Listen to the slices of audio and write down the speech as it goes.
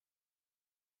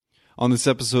On this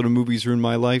episode of Movies Ruin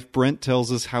My Life, Brent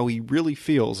tells us how he really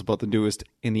feels about the newest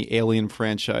in the Alien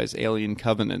franchise, Alien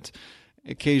Covenant.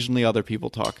 Occasionally other people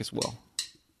talk as well.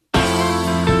 All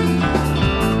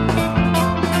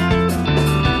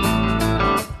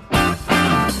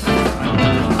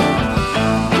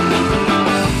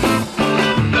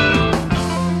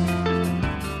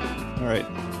right,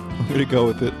 I'm going to go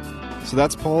with it. So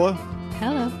that's Paula.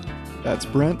 Hello. That's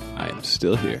Brent. I am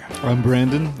still here. I'm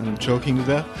Brandon, and I'm choking to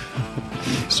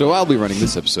death. So I'll be running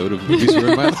this episode of Movies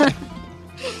Ruin My Life.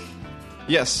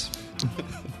 Yes.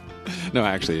 No,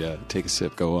 actually, take a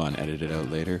sip, go on, edit it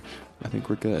out later. I think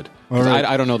we're good. All right.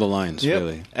 I don't know the lines, Yep.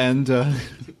 really. And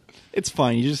it's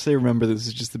fine. You just say, remember, this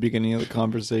is just the beginning of the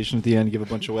conversation. At the end, give a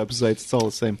bunch of websites. It's all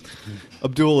the same.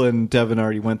 Abdullah and Devin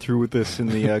already went through with this in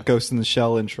the Ghost in the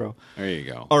Shell intro. There you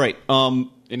go. All right. In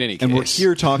any case. And we're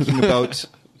here talking about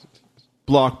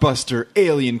blockbuster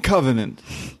Alien Covenant.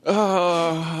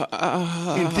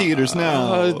 In theaters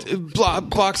now.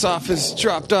 Box office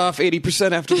dropped off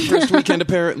 80% after the first weekend,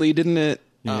 apparently, didn't it?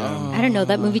 Yeah. I don't know.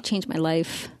 That movie changed my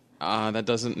life. That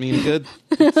doesn't mean good.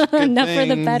 It's a good Not for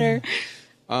the thing. better.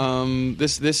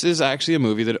 This is actually a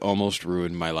movie that almost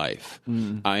ruined my life.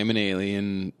 I'm an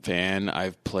Alien fan.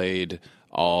 I've played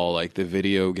all like the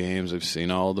video games. I've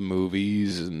seen all the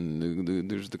movies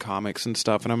and there's the comics and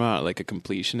stuff. And I'm not like a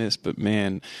completionist, but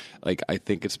man, like I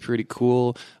think it's pretty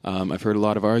cool. I've heard a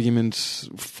lot of arguments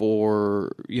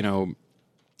for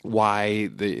why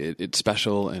it's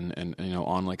special and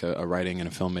on like a writing and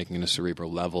a filmmaking and a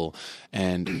cerebral level.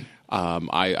 And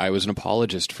I was an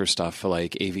apologist for stuff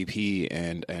like AVP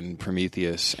and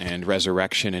Prometheus and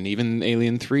Resurrection and even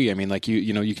Alien 3. I mean, like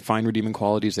you can find redeeming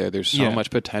qualities there. There's so much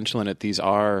potential in it. These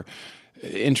are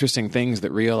interesting things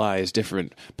that realize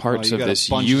different parts of this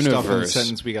universe. Of stuff in the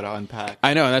sentence we got to unpack.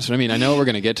 I know, that's what I mean. I know we're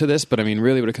going to get to this, but I mean,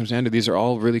 really, what it comes down to, these are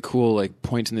all really cool like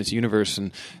points in this universe,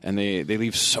 and they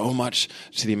leave so much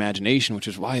to the imagination, which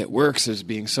is why it works as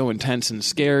being so intense and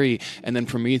scary. And then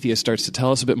Prometheus starts to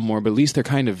tell us a bit more, but at least they're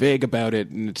kind of vague about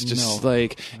it, and it's just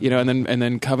like and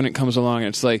then Covenant comes along, and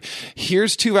it's like,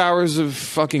 here's 2 hours of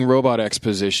fucking robot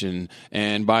exposition,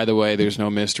 and by the way, there's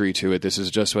no mystery to it. This is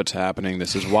just what's happening.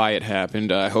 This is why it happened.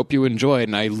 I hope you enjoyed.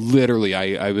 And I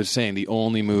was saying the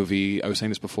only movie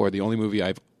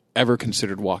I've ever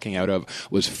considered walking out of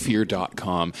was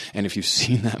Fear.com. And if you've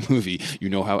seen that movie, you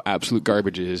know how absolute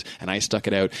garbage it is. And I stuck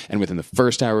it out. And within the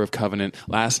first hour of Covenant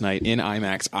last night in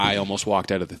IMAX, I almost walked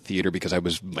out of the theater because I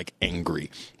was like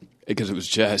angry. Because it was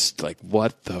just like,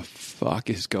 what the fuck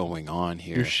is going on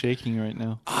here? You're shaking right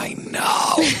now. I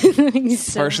know.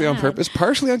 So partially on mad. purpose,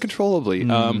 partially uncontrollably.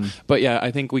 But yeah,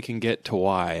 I think we can get to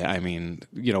why. I mean,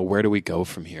 where do we go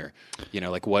from here?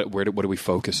 Like what do we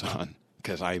focus on?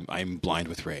 Because I'm blind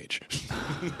with rage.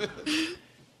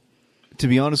 To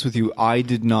be honest with you, I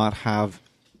did not have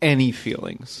any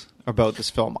about this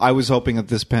film. I was hoping that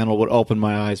this panel would open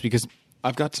my eyes because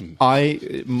I've got some.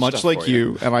 Much stuff like for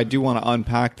you, and I do want to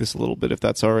unpack this a little bit, if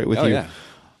that's all right with you. Yeah.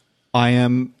 I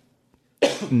am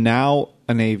now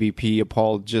an AVP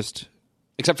apologist.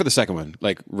 Except for the second one,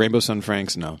 like Rainbow Sun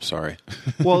Franks. No, sorry.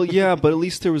 Well, yeah, but at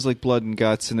least there was like blood and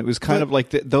guts, and it was kind of like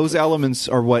those elements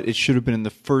are what it should have been in the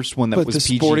first one. That was the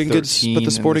sporting goods, PG-13. but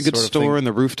the sporting goods sort of store thing. and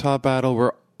the rooftop battle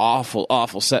were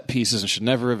awful set pieces and should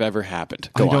never have ever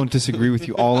happened. I don't disagree with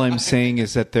you. All I'm saying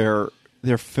is that they're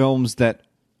films that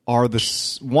are the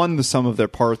sum of their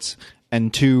parts,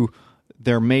 and two,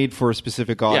 they're made for a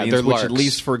specific audience. they're which, larks. at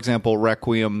least, for example,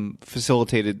 Requiem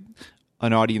facilitated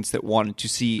an audience that wanted to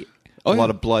see a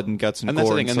lot of blood and guts and that's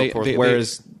gore the and thing, so and forth.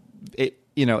 Whereas,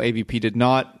 AVP did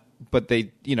not, but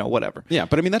they, whatever. Yeah,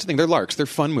 but I mean, that's the thing. They're larks. They're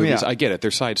fun movies. Yeah. I get it.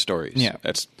 They're side stories. Yeah.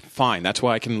 That's fine. That's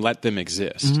why I can let them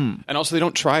exist. And also, they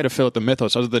don't try to fill out the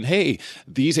mythos other than, hey,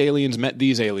 these aliens met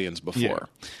these aliens before.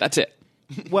 Yeah. That's it.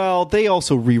 Well, they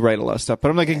also rewrite a lot of stuff, but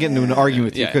I'm not going to get into an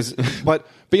argument with you Yeah. but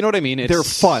you know what I mean? they're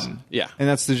fun. Yeah. And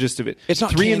that's the gist of it. It's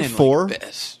not 3 and canon 4. like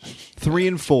this. 3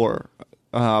 and 4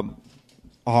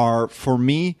 are, for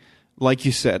me, like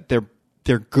you said,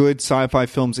 they're good sci-fi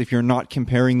films if you're not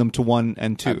comparing them to 1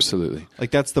 and 2. Absolutely.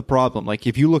 Like, that's the problem. Like,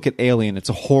 if you look at Alien, it's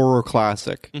a horror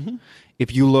classic.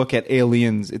 If you look at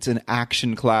Aliens, it's an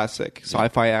action classic,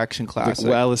 sci-fi action classic.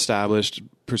 Well-established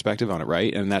perspective on it,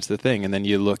 right? And that's the thing. And then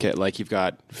you look at, like, you've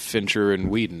got Fincher and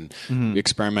Whedon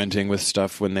experimenting with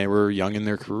stuff when they were young in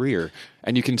their career.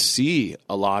 And you can see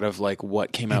a lot of, like,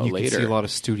 what came out you later. can see a lot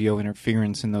of studio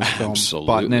interference in those films. Absolutely.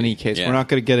 But in any case, Yeah. we're not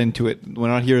going to get into it. We're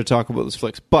not here to talk about those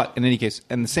flicks. But in any case,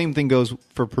 and the same thing goes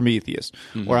for Prometheus,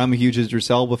 where I'm a huge Idris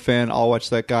Elba fan. I'll watch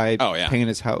that guy paint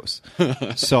his house.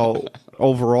 So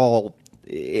overall,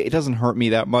 it doesn't hurt me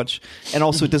that much, and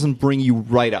also it doesn't bring you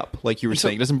right up, like you were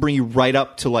saying. It doesn't bring you right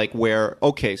up to like where,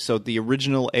 okay, so the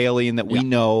original alien that we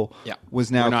know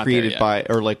was We're now not created there yet.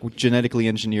 by, or like genetically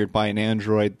engineered by an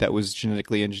android that was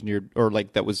genetically engineered, or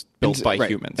like that was built by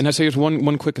humans. And so here's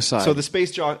one quick aside. So the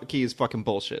space jockey is fucking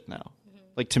bullshit now.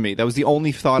 Like, to me, that was the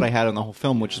only thought I had on the whole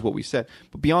film, which is what we said.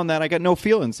 But beyond that, I got no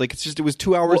feelings. Like, it was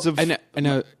 2 hours of. I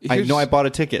know. I know I bought a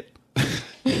ticket.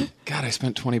 God, I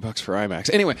spent $20 for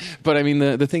IMAX. Anyway, but I mean,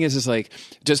 the thing is like,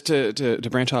 just to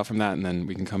branch off from that, and then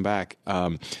we can come back.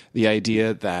 The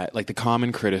idea that, like, the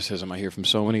common criticism I hear from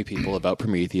so many people about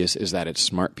Prometheus is that it's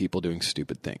smart people doing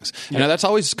stupid things. Yeah. Now, that's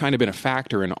always kind of been a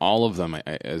factor in all of them,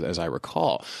 as I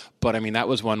recall. But I mean, that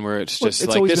was one where it's just it's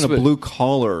like always this been a blue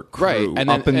collar crew, right? And then,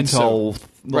 up until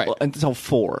right. until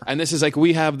 4. And this is like,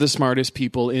 we have the smartest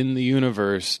people in the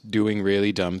universe doing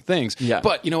really dumb things. Yeah.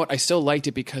 But you know what? I still liked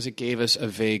it because it gave us a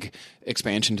vague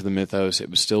expansion to the mythos. It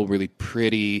was still really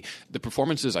pretty. The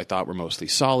performances I thought were mostly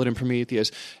solid in Prometheus,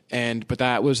 but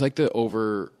that was like the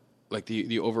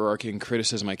overarching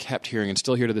criticism I kept hearing and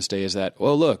still hear to this day is that,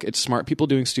 well, look, it's smart people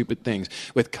doing stupid things.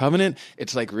 With Covenant,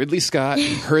 it's like Ridley Scott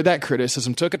heard that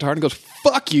criticism, took it to heart, and goes,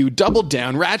 fuck you, doubled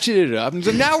down, ratcheted it up, and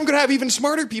said, now I'm going to have even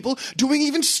smarter people doing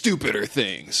even stupider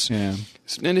things. Yeah.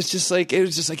 And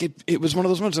it was one of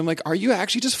those moments. I'm like, are you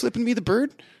actually just flipping me the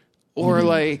bird? Or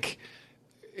like,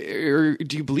 or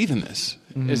do you believe in this?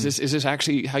 Is this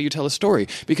actually how you tell a story?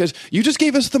 Because you just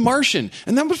gave us The Martian,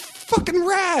 and that was fucking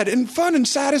rad and fun and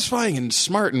satisfying and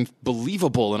smart and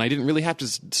believable, and I didn't really have to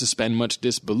suspend much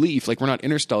disbelief. Like, we're not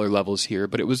Interstellar levels here,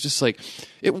 but it was just like,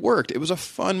 it worked. It was a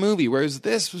fun movie, whereas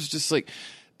this was just like,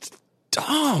 it's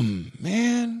dumb,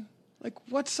 man. Like,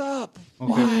 what's up?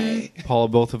 Why? Paula,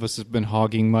 both of us have been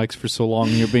hogging mics for so long,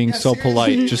 and you're being so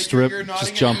polite. Just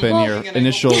just jump in here.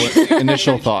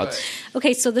 Initial thoughts.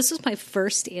 Okay, so this was my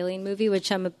first Alien movie,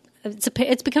 which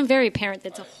it's become very apparent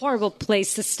that it's a horrible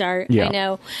place to start. Yeah. I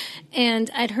know.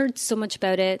 And I'd heard so much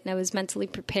about it, and I was mentally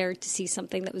prepared to see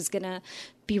something that was going to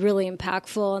be really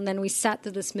impactful. And then we sat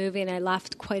through this movie, and I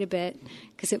laughed quite a bit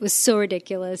because it was so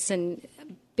ridiculous and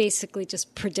basically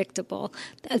just predictable.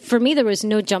 For me, there was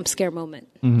no jump scare moment,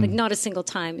 like not a single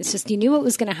time. It's just you knew what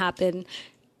was going to happen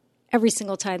every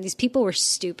single time. These people were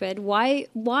stupid. Why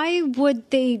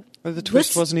would they? Well, the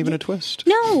twist wasn't even a twist.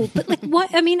 No, but like what?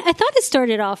 I mean, I thought it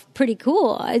started off pretty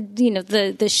cool.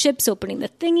 The ships opening the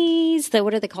thingies,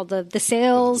 what are they called? The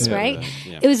sails, right?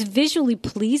 It was visually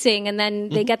pleasing, and then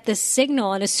they get this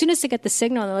signal, and as soon as they get the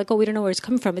signal, they're like, "Oh, we don't know where it's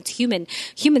coming from. It's human.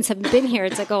 Humans haven't been here."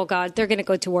 It's like, "Oh God, they're going to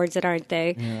go towards it, aren't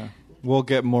they?" Yeah, we'll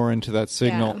get more into that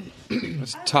signal. Yeah.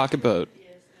 Let's talk about.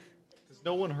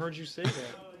 No one heard you say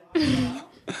that.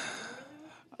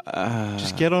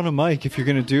 Just get on a mic if you're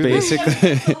going to do this.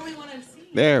 Basically,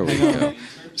 there we go.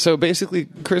 So basically,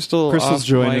 Crystal's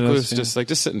joining Mike was us,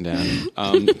 just sitting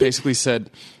down. Basically said,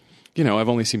 I've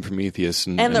only seen Prometheus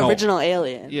and the original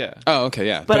Alien. Yeah. Oh, okay,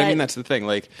 yeah. But I mean, that's the thing.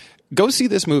 Like, go see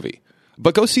this movie,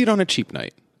 but go see it on a cheap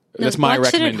night. No, That's my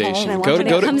watch it at recommendation. home. Go to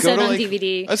It comes out on like,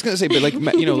 DVD. I was going to say, but like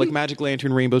like Magic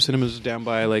Lantern Rainbow Cinemas is down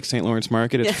by like St. Lawrence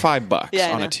Market. It's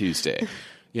 $5 on a Tuesday.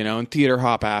 And theater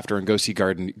hop after and go see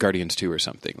Guardians 2 or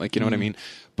something. Like, you know what I mean?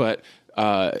 But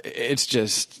it's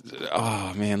just,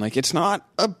 oh man, like it's not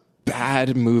a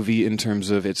bad movie in terms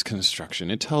of its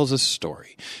construction. It tells a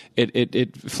story.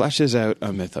 It fleshes out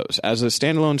a mythos. As a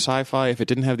standalone sci-fi, if it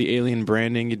didn't have the alien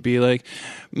branding, you'd be like,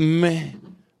 meh.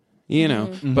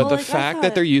 But the fact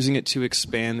that they're using it to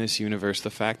expand this universe, the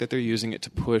fact that they're using it to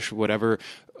push whatever,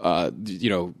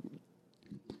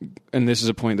 and this is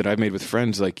a point that I've made with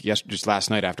friends, like just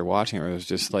last night after watching it, where it was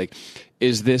just like,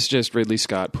 is this just Ridley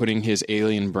Scott putting his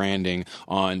alien branding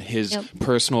on his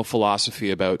personal philosophy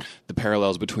about the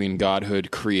parallels between godhood,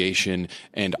 creation,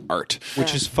 and art?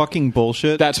 Which is fucking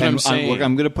bullshit. That's what I'm saying.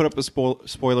 I'm going to put up a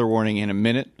spoiler warning in a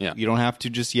minute. Yeah. You don't have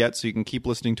to just yet, so you can keep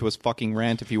listening to us fucking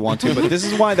rant if you want to. But this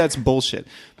is why that's bullshit.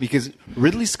 Because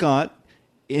Ridley Scott,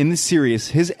 in the series,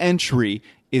 his entry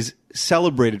is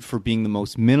celebrated for being the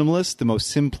most minimalist, the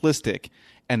most simplistic,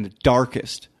 and the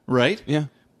darkest, right? Yeah.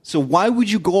 So why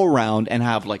would you go around and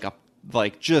have we're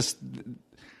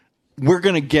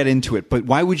going to get into it, but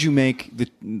why would you make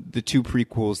the two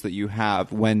prequels that you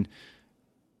have when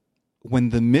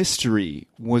the mystery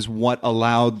was what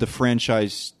allowed the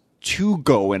franchise to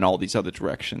go in all these other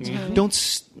directions?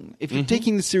 Mm-hmm. If you're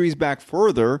taking the series back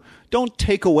further, don't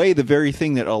take away the very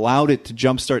thing that allowed it to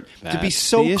jumpstart to be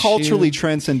so culturally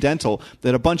transcendental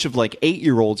that a bunch of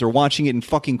 8-year-olds are watching it in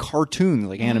fucking cartoon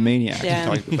like Animaniacs. Yeah.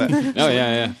 Talking about that. Oh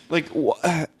yeah. Like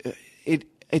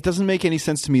it doesn't make any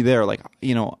sense to me there. Like,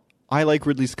 I like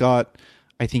Ridley Scott.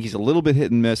 I think he's a little bit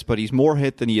hit and miss, but he's more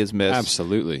hit than he is miss.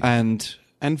 Absolutely. And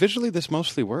And visually, this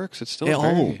mostly works. It's still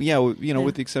with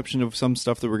the exception of some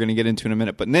stuff that we're going to get into in a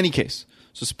minute. But in any case,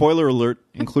 so spoiler alert,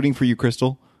 including for you,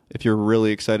 Crystal, if you're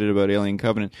really excited about Alien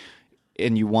Covenant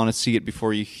and you want to see it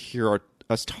before you hear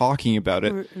us talking about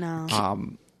it. No.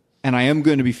 And I am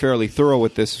going to be fairly thorough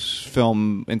with this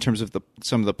film in terms of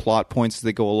some of the plot points as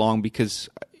they go along, because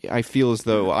I feel as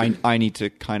though I need to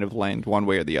kind of land one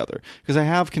way or the other, because I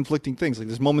have conflicting things. Like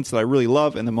there's moments that I really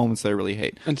love and the moments that I really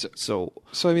hate. And so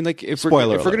I mean, like if we're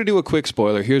alert. going to do a quick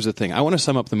spoiler, here's the thing. I want to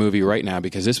sum up the movie right now,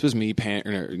 because this was me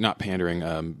not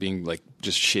pandering, being like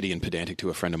just shitty and pedantic to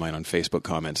a friend of mine on Facebook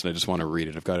comments, and I just want to read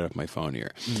it. I've got it up my phone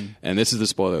here, and this is the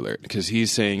spoiler alert, because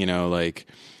he's saying, it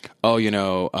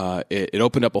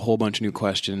opened up a whole bunch of new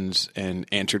questions and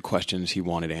answered questions he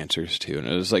wanted answers to. And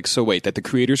it was like, so wait, that the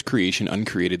creator's creation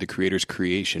uncreated the creator's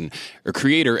creation, or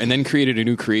creator, and then created a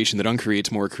new creation that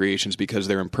uncreates more creations because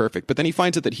they're imperfect. But then he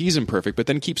finds out that he's imperfect, but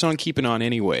then keeps on keeping on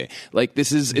anyway. Like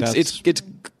this is,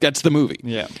 that's the movie.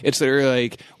 Yeah. It's they're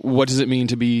like, what does it mean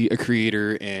to be a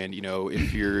creator? And,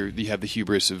 if you have the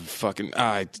hubris of fucking,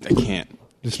 I can't.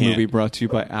 This movie brought to you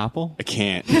by Apple? I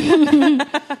can't.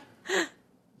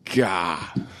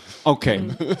 God. Okay,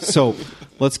 so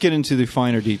let's get into the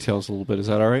finer details a little bit. Is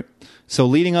that all right? So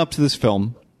leading up to this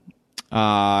film,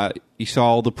 you saw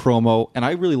all the promo, and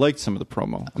I really liked some of the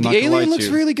promo. I'm not The gonna lie alien to looks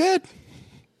you. really good.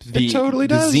 It totally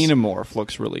does. The xenomorph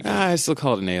looks really good. I still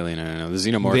call it an alien. I don't know. The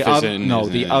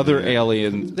xenomorph The other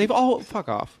alien. They've all fuck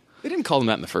off. They didn't call them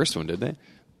that in the first one, did they?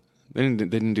 They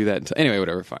didn't do that until... Anyway,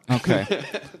 whatever, fine. Okay.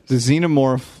 The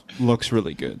xenomorph looks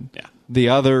really good. Yeah. The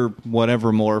other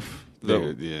whatever morph... They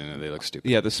look stupid.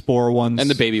 Yeah, the spore ones. And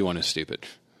the baby one is stupid.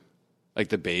 Like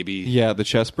the baby... Yeah, the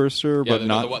chest burster, but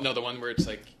not... the one where it's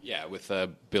like, with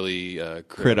Billy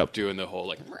Crudup doing the whole,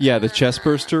 like... Yeah, the chest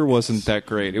burster wasn't that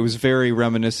great. It was very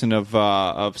reminiscent of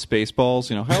Spaceballs.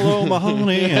 Hello,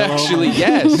 Mahoney. Hello, Actually,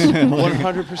 yes.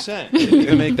 100%. You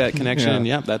can make that connection.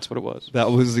 Yeah. Yeah, that's what it was.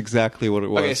 That was exactly what it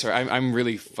was. Okay, sorry. I'm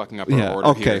really fucking up our order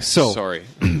okay, here. So sorry.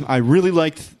 I really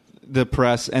liked the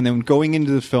press, and then going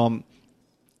into the film,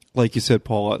 like you said,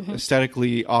 Paul,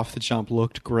 aesthetically off the jump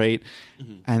looked great.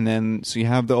 And then so you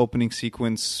have the opening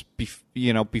sequence,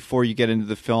 before you get into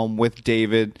the film with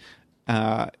David,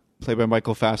 played by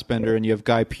Michael Fassbender, and you have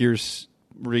Guy Pearce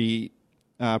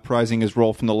reprising his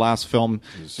role from the last film.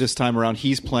 This time around,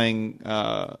 he's playing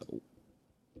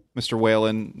Mr.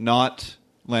 Whalen, not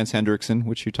Lance Hendrickson,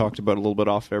 which you talked about a little bit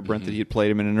off air, Brent, that he had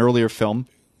played him in an earlier film.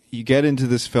 You get into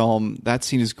this film, that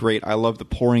scene is great. I love the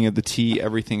pouring of the tea.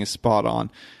 Everything is spot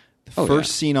on. The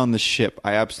first scene on the ship,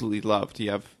 I absolutely loved.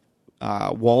 You have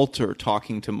Walter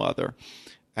talking to Mother,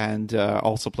 and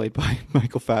also played by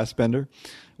Michael Fassbender,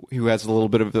 who has a little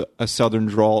bit of a southern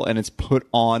drawl, and it's put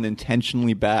on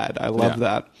intentionally bad. I love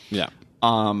that. Yeah.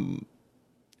 And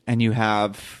you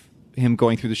have him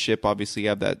going through the ship. Obviously, you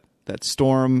have that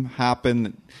storm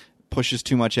happen, pushes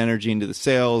too much energy into the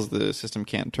sails. The system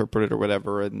can't interpret it or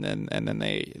whatever, and then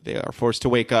they are forced to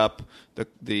wake up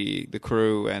the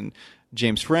crew, and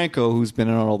James Franco, who's been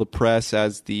on all the press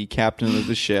as the captain of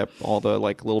the ship, all the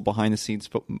like little behind the scenes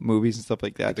movies and stuff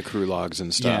like that, The crew logs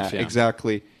and stuff. Yeah,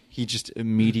 exactly. He just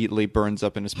immediately burns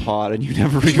up in his pod, and you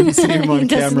never even see him on he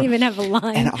camera. doesn't even have a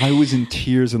line. And I was in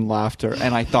tears and laughter,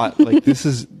 and I thought, like, this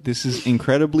is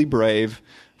incredibly brave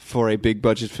for a big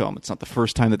budget film. It's not the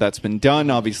first time that's been done.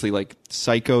 Obviously, like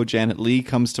Psycho, Janet Leigh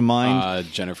comes to mind.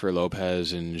 Jennifer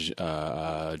Lopez and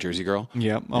Jersey Girl.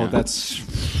 Yeah. Oh, Yeah.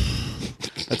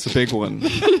 That's a big one.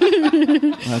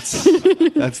 That's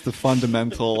the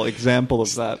fundamental example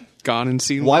of that. Gone and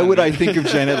seen. Why would I think of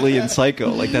Janet Leigh in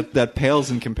Psycho? Like that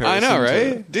pales in comparison. I know,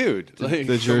 right, to dude? Like,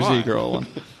 the Jersey come on. Girl one.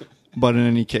 But in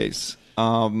any case,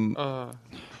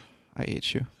 I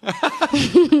hate you.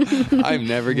 I'm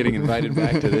never getting invited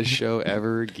back to this show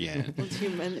ever again. Did you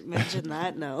mention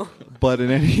that? No. But in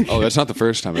any, Oh, that's not the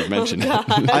first time I've mentioned it.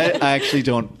 I actually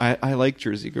don't. I like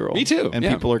Jersey Girl. Me too, And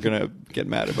yeah. people are gonna get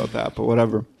mad about that, but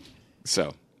whatever.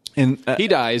 So And he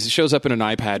dies. Shows up in an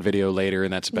iPad video later,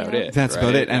 and that's about it. that's right?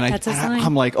 about it. And That's a sign.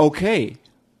 I'm like, okay,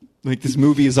 like this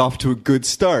movie is off to a good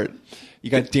start. You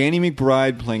got Danny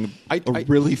McBride playing a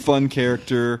really fun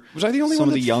character. Was I the only Some one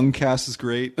of the that- young cast is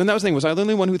great. And that was the thing. Was I the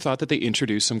only one who thought that they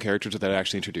introduced some characters without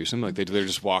actually introducing them? Like they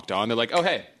just walked on. They're like, oh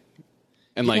hey,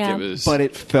 and like Yeah. it was. But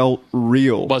it felt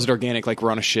real. Was it organic? Like we're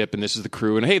on a ship and this is the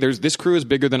crew, and hey, this crew is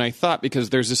bigger than I thought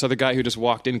because there's this other guy who just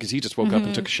walked in because he just woke up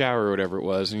and took a shower or whatever it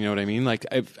was. You know what I mean? Like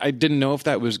I didn't know if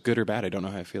that was good or bad. I don't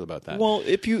know how I feel about that. Well,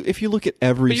 if you look at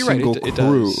every But you're right, single it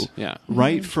crew, does. Yeah.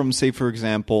 right from say for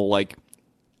example, like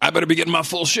I better be getting my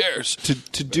full shares.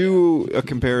 to do a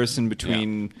comparison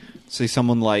between say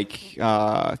someone like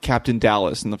Captain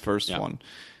Dallas in the first Yeah. one.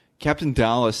 Captain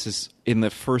Dallas is in the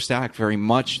first act very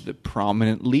much the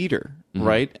prominent leader,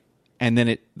 right? And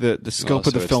then the scope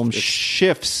of the film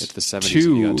shifts. It's the 70s to,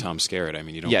 and you got Tom Skerritt. I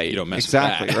mean, you don't mess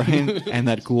exactly, with that. right? And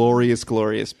that glorious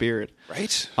beard. Right?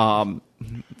 It's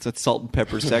that salt and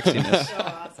pepper sexiness. So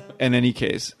awesome. In any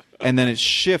case. And then it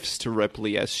shifts to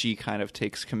Ripley as she kind of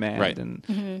takes command. Right.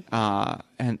 And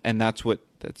that's what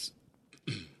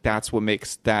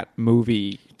makes that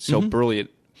movie so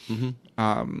brilliant.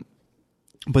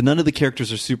 But none of the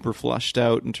characters are super fleshed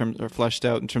out in terms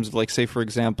of, like, say, for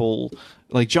example,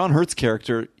 like John Hurt's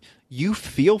character. You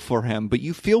feel for him, but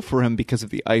you feel for him because of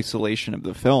the isolation of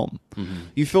the film.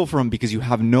 You feel for him because you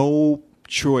have no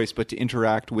choice but to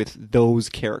interact with those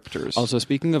characters. Also,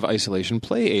 speaking of isolation,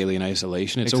 play Alien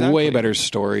Isolation. It's a Exactly. way better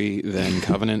story than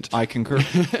Covenant. I concur.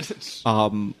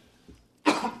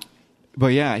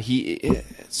 But yeah,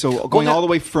 going all the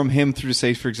way from him through,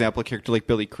 say, for example, a character like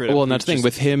Billy Crudup. Well, and that's the thing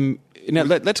with him. Now,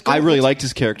 let's go. I really liked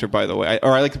his character, by the way,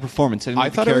 I like the performance. I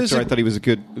thought he was a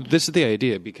good. This is the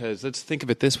idea, because let's think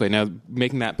of it this way. Now,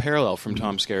 making that parallel from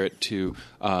Tom Skerritt to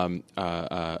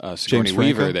Sigourney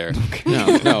Weaver, there.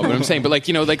 No, but I'm saying,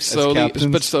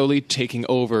 but slowly taking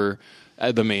over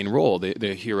the main role,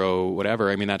 the hero,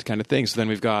 whatever. I mean, that kind of thing. So then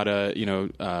we've got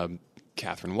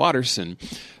Catherine Watterson,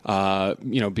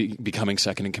 becoming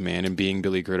second in command and being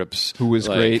Billy Crudup's, who was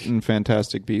great in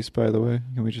Fantastic Beasts, by the way.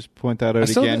 Can we just point that out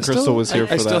again? Crystal Crystal was here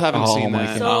for I that. still haven't seen my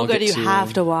that. God. So good, you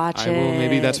have to watch it.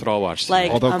 Maybe that's what I'll watch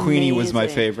tonight. Although Queenie was my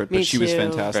amazing. favorite, but Me she was too.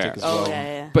 fantastic Fair. as well. Oh,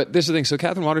 yeah. But this is the thing. So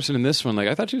Catherine Watterson in this one,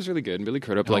 I thought she was really good. And Billy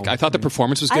Crudup, I thought the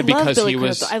performance was I good love because Billy he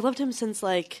was. Crudup. I loved him since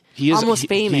Almost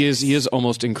famous. He is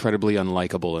almost incredibly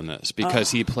unlikable in this because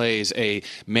he plays a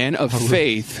man of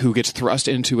faith who gets thrust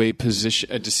into a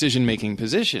decision-making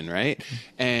position, right?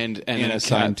 And In then a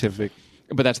scientific.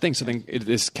 But that's the thing. So then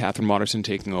this Catherine Watterson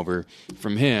taking over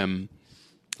from him,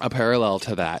 a parallel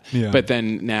to that. Yeah. But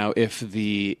then now, if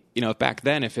back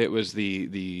then, if it was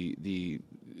the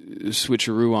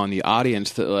switcheroo on the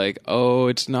audience that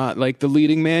it's not like the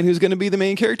leading man who's going to be the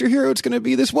main character hero, it's going to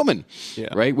be this woman,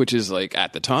 right? Which is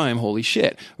at the time, holy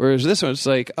shit. Whereas this one, it's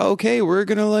okay, we're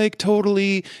going to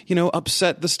totally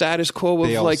upset the status quo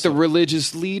of the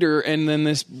religious leader, and then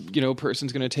this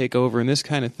person's going to take over and this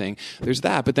kind of thing. There's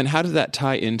that, but then how does that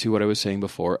tie into what I was saying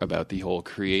before about the whole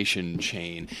creation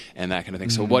chain and that kind of thing?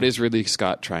 So what is Ridley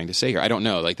Scott trying to say here? I don't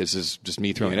know. This is just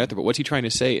me throwing it out there, but what's he trying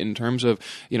to say in terms of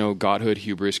godhood,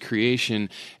 hubris, creation,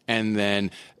 and then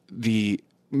the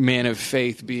man of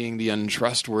faith being the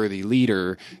untrustworthy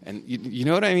leader? And you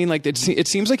know what I mean? It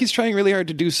seems like he's trying really hard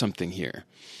to do something here,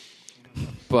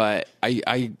 but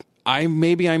I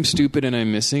maybe I'm stupid and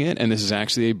I'm missing it, and this is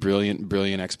actually a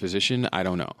brilliant exposition. I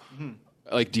don't know.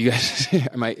 Do you guys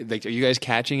are you guys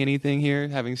catching anything here,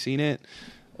 having seen it?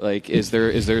 Is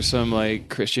there some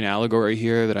Christian allegory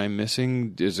here that I'm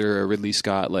missing? Is there a Ridley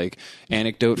Scott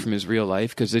anecdote from his real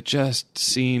life? Because it just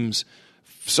seems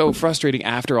so frustrating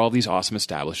after all these awesome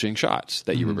establishing shots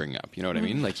that you were bringing up. You know what I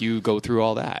mean? You go through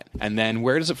all that, and then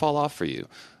where does it fall off for you?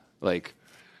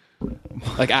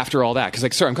 After all that,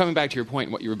 because sorry, I'm coming back to your point,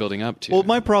 what you were building up to. Well,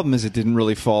 my problem is it didn't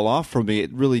really fall off for me.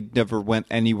 It really never went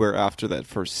anywhere after that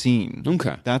first scene.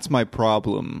 Okay. That's my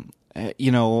problem.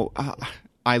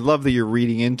 I love that you're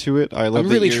reading into it. I'm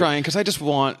really trying because I just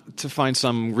want to find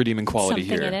some redeeming quality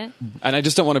Something here. in it. And I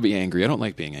just don't want to be angry. I don't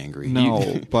like being angry.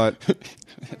 No, but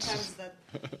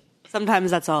Sometimes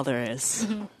that's all there is.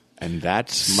 and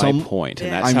that's my point.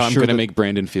 And that's I'm how I'm sure going to that- make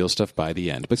Brandon feel stuff by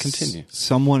the end. But continue.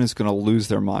 someone is going to lose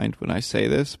their mind when I say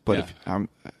this. But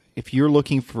if you're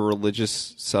looking for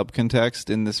religious subcontext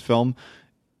in this film,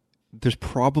 there's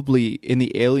probably in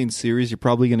the Alien series, you're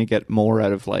probably going to get more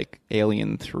out of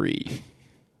Alien 3.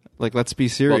 Let's be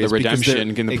serious. Well, the because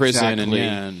redemption in the prison exactly.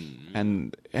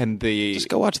 and and the just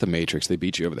go watch The Matrix. They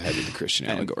beat you over the head with the Christian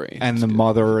allegory. and It's the good.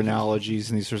 mother analogies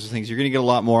and these sorts of things. You're going to get a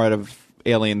lot more out of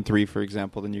Alien 3, for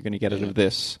example, than you're going to get out of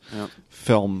this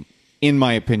film, in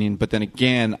my opinion. But then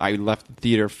again, I left the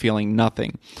theater feeling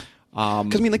nothing.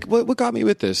 Because what got me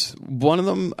with this? One of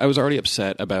them, I was already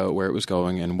upset about where it was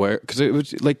going and because it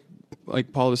was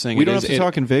like Paula was saying, We don't have to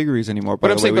talk in vagaries anymore. By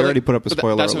But I'm the way, saying, we already put up a but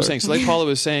spoiler That's what I'm alert. saying. So like Paula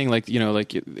was saying,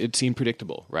 it seemed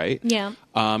predictable, right? Yeah.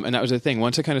 And that was the thing.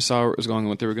 Once I kind of saw where it was going and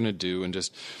what they were going to do, and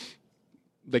just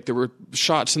there were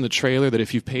shots in the trailer that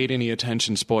if you've paid any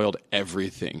attention spoiled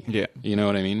everything. Yeah. You know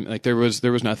what I mean? There was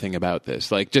nothing about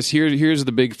this. Just here's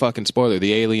the big fucking spoiler.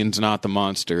 The alien's not the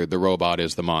monster. The robot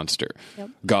is the monster. Yep.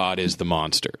 God is the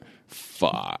monster.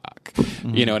 fuck.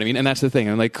 You know what I mean? And that's the thing.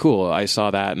 I'm like, cool, I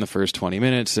saw that in the first 20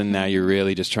 minutes, and now you're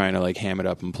really just trying to like ham it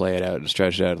up and play it out and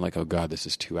stretch it out. And like, oh God, this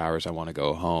is 2 hours. I want to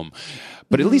go home.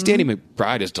 But at least Danny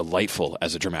McBride is delightful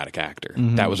as a dramatic actor.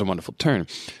 That was a wonderful turn.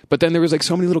 But then there was like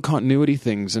so many little continuity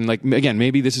things. And like, again,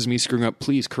 maybe this is me screwing up.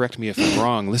 Please correct me if I'm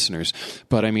wrong, listeners.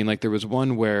 But I mean, like there was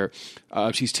one where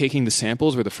she's taking the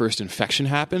samples where the first infection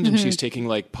happened, and she's taking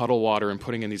like puddle water and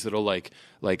putting in these little like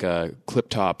a clip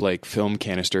top, like film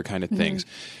canister kind of things.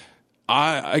 Maybe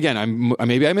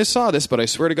I missaw this, but I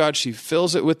swear to God, she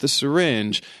fills it with the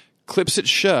syringe, clips it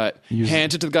shut,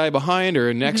 hands it to the guy behind her,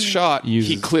 and next shot,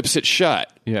 he clips it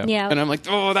shut. Yeah. And I'm like,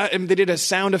 oh, that. And they did a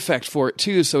sound effect for it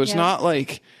too, so it's not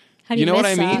like. How do You know what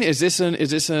I miss mean?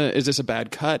 that? Is this a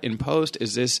bad cut in post?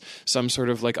 Is this some sort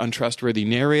of like untrustworthy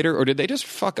narrator, or did they just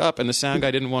fuck up and the sound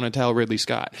guy didn't want to tell Ridley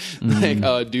Scott, like,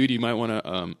 dude, you might want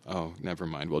to. Oh, never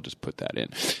mind. We'll just put that in.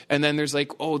 And then there's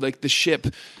like, like the ship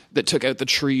that took out the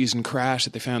trees and crashed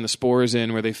that they found the spores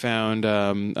in, where they found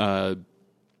Numi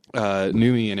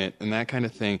in it and that kind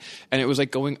of thing, and it was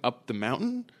like going up the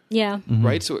mountain. Yeah.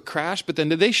 Right, so it crashed, but then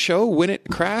did they show when it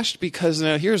crashed? Because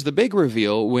now here's the big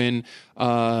reveal: when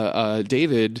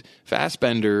David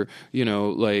Fassbender,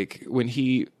 like when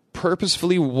he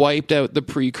purposefully wiped out the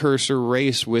precursor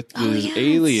race with the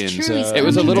aliens. It's true. He's It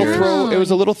was a coming little down. It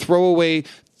was a little throwaway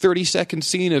 30-second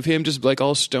scene of him just like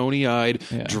all stony-eyed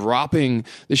dropping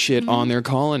the shit on their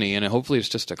colony, and hopefully it's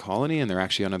just a colony and they're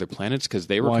actually on other planets, because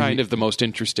they were kind of the most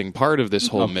interesting part of this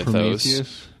whole mythos.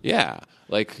 Prometheus? Yeah,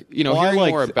 like I hearing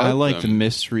more about like them. the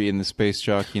mystery in the Space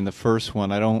Jockey in the first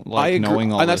one. I don't like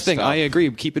knowing all and that's this the thing. stuff. I agree.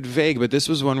 Keep it vague, but this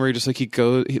was one where just like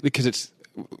because it's.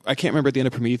 I can't remember at the end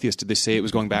of Prometheus, did they say it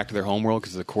was going back to their homeworld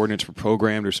because the coordinates were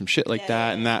programmed or some shit like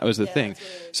that, and that was the thing.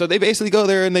 So they basically go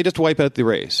there and they just wipe out the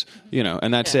race,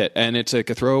 and that's it. And it's like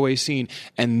a throwaway scene.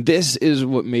 And this is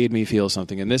what made me feel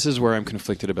something. And this is where I'm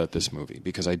conflicted about this movie,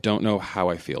 because I don't know how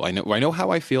I feel. I know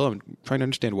how I feel. I'm trying to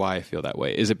understand why I feel that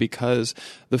way. Is it because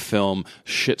the film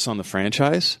shits on the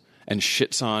franchise and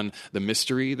shits on the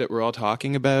mystery that we're all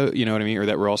talking about, you know what I mean? Or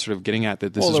that we're all sort of getting at,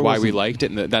 that this is why we liked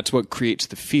it, and that's what creates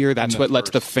the fear, that's what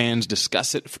lets the fans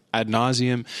discuss it ad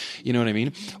nauseum, you know what I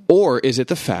mean? Or is it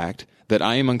the fact that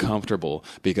I am uncomfortable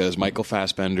because Michael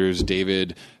Fassbender's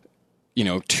David,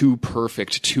 too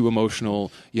perfect, too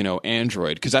emotional,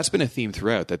 android, because that's been a theme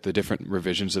throughout, that the different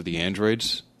revisions of the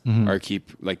androids are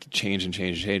keep like change,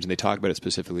 and they talk about it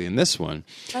specifically in this one.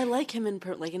 I like him in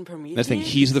Prometheus. That's the thing.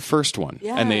 He's the first one,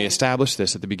 Yeah. and they established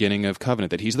this at the beginning of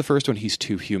Covenant, that he's the first one. He's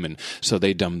too human, so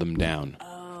they dumb them down.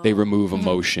 They remove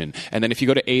emotion. And then if you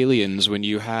go to Aliens, when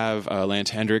you have Lance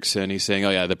Hendrickson, he's saying,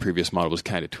 oh yeah, the previous model was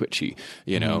kind of twitchy,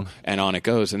 and on it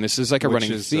goes. And this is like a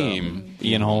running theme.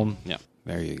 Ian Holm. Yeah,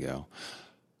 there you go.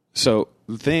 So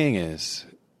the thing is,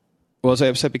 was I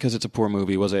upset because it's a poor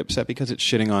movie? Was I upset because it's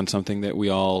shitting on something that we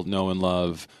all know and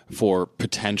love for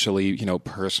potentially,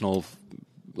 personal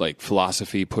like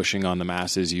philosophy pushing on the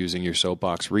masses using your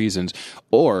soapbox reasons?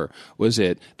 Or was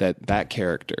it that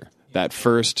character, that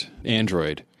first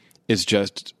android, is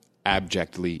just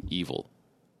abjectly evil?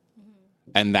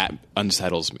 And that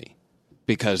unsettles me.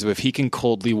 Because if he can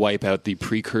coldly wipe out the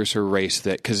precursor race,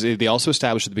 because they also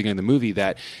established at the beginning of the movie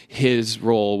that his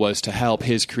role was to help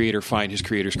his creator find his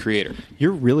creator's creator.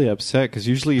 You're really upset because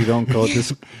usually you don't go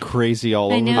this crazy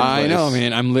all over the place. I know,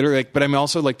 man. I'm literally like, but I'm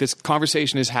also like, this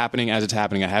conversation is happening as it's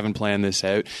happening. I haven't planned this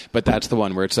out, but that's the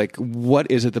one where it's like, what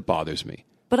is it that bothers me?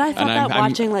 But I thought And that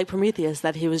watching like Prometheus,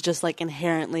 that he was just like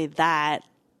inherently that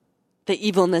the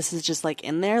evilness is just like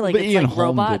in there, like But it's Ian like Holm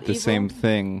robot did the evil. same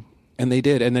thing. And they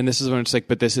did. And then this is when it's like,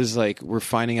 but this is like, we're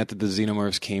finding out that the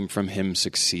xenomorphs came from him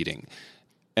succeeding.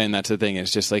 And that's the thing.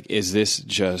 It's just like, is this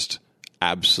just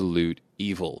absolute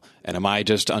evil? And am I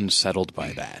just unsettled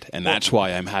by that? And that's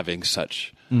why I'm having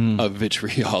such a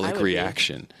vitriolic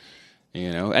reaction.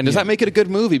 And does that make it a good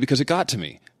movie? Because it got to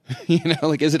me.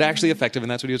 Like, is it actually effective?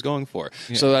 And that's what he was going for.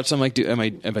 Yeah. So that's, I'm like,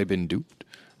 have I been duped?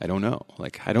 I don't know.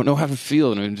 Like, I don't know how to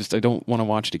feel, and I don't want to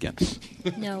watch it again.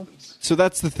 No. So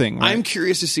that's the thing, right? I'm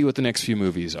curious to see what the next few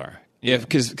movies are. Yeah,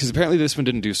 because apparently this one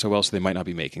didn't do so well, so they might not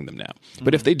be making them now.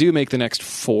 But if they do make the next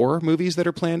 4 movies that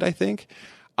are planned, I think,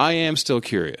 I am still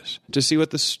curious to see what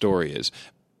the story is.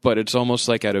 But it's almost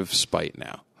like out of spite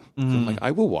now. I'm like, I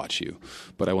will watch you,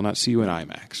 but I will not see you in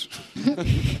IMAX.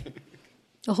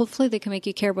 Well, hopefully they can make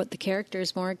you care about the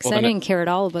characters more, because I didn't care at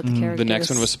all about the characters. The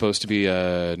next one was supposed to be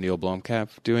Neil Blomkamp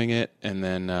doing it, and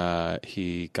then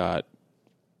he got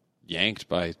yanked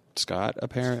by Scott,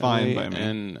 apparently. Fine by me.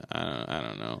 And I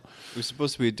don't know. It was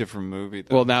supposed to be a different movie,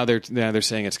 though. Well, now they're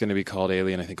saying it's going to be called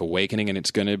Alien, I think, Awakening, and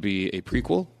it's going to be a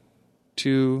prequel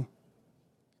to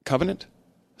Covenant.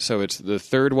 So it's the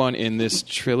third one in this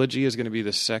trilogy is going to be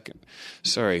the second.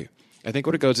 Sorry. I think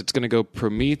what it goes, it's going to go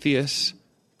Prometheus,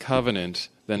 Covenant,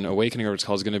 then Awakening, or it's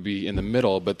called, is going to be in the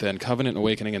middle, but then Covenant,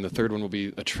 Awakening, and the third one will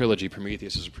be a trilogy.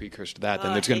 Prometheus is a precursor to that.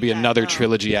 Then there's going to be another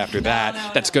trilogy after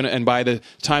that. That's going to, and by the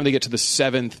time they get to the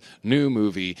seventh new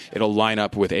movie, it'll line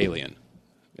up with Alien,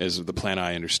 is the plan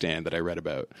I understand that I read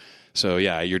about. So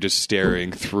yeah, you're just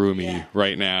staring through me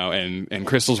right now, and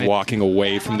Crystal's walking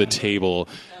away from the table,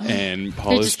 and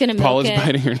Paula's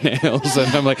biting her nails,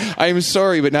 and I'm like, I'm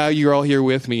sorry, but now you're all here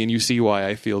with me, and you see why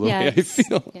I feel the way I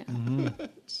feel. Yeah.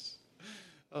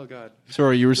 Oh God.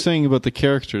 Sorry, you were saying about the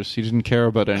characters. You didn't care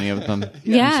about any of them.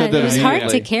 Yeah, it was hard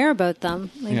immediately. to care about them.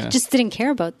 You just didn't care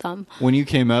about them. When you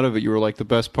came out of it, you were like, the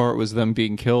best part was them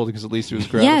being killed because at least it was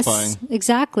gratifying. Yes,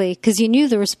 exactly. Because you knew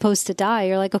they were supposed to die.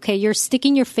 You're like, okay, you're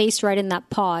sticking your face right in that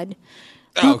pod.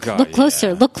 Look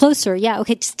closer. Look closer. Yeah,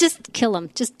 okay, just kill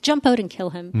him. Just jump out and kill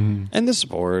him. Mm-hmm. And the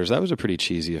spores, that was a pretty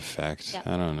cheesy effect. Yeah.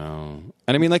 I don't know.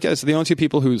 And I mean, like, the only two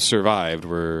people who survived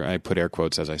were, I put air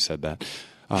quotes as I said that,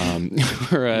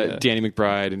 were Danny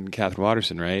McBride and Catherine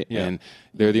Watterson, right? Yeah. And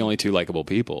they're the only two likable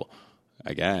people,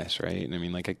 I guess, right? And I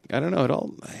mean, like, I don't know at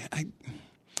all.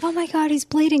 Oh my God, he's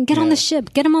bleeding. Get on the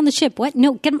ship. Get him on the ship. What?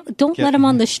 No, don't let him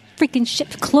on the freaking ship.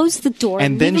 Close the door.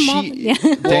 And then leave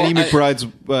him Danny McBride's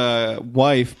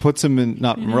wife puts him in,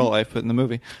 not in real life, but in the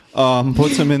movie,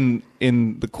 puts him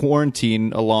in the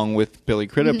quarantine along with Billy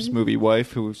Crudup's movie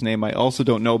wife, whose name I also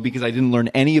don't know because I didn't learn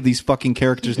any of these fucking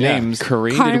characters' names.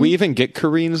 Karine, did we even get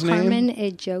Karine's name? Carmen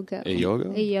Ejogo.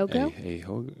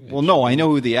 Well, no, I know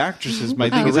who the actress is. My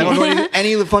thing is I don't know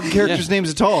any of the fucking characters' names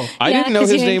at all. I didn't know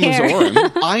 'cause his you name didn't was care.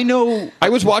 Orem. I know I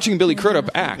was watching Billy Crudup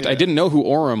act. I didn't know who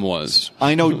Orem was.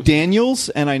 I know Daniels,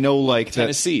 and I know like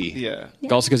Tennessee. Yeah.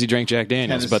 Also because he drank Jack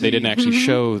Daniels, but they Tennessee. didn't actually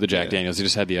show the Jack Daniels. They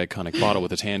just had the iconic bottle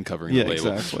with his hand covering Yeah, the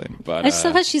label. exactly. But I just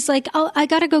love how she's like, oh, I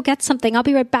gotta go get something. I'll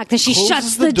be right back. Then she Closes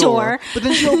shuts the door. But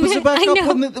then she opens it back I up know.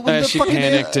 when the she fucking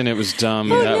panicked and it was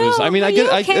dumb. Oh, That was. no. I mean, Are I get.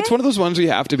 you okay? It's one of those ones where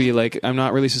you have to be like, I'm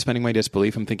not really suspending my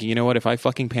disbelief. I'm thinking, you know what? If I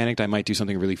fucking panicked, I might do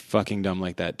something really fucking dumb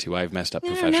like that too. I've messed up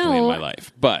professionally in no. my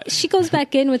life. But She goes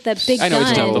back in with that big I know gun.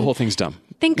 it's dumb. The whole thing's dumb.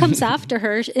 Thing comes after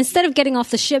her. Instead of getting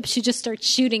off the ship, she just starts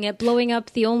shooting it, blowing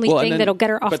up the only and thing then- that'll get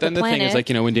her off But the then the planet. thing is, like,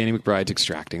 you know, when Danny McBride's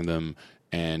extracting them,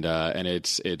 and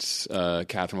it's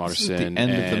Catherine Watterson. the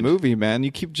end of the and- movie, man.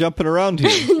 You keep jumping around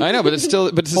here. I know, but it's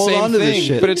still, but it's the Hold same on to this thing.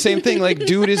 shit. But it's the same thing. Like,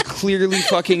 dude is clearly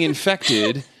fucking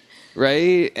infected,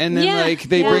 right? And then Yeah, like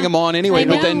they yeah. bring him on anyway. I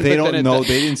But know. then They but then don't at know. the-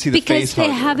 They didn't see the because face they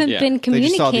hugger. haven't Yeah. been They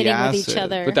just saw the communicating with each acid.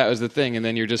 other. But that was the thing, and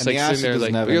then you're just And like the sitting acid there,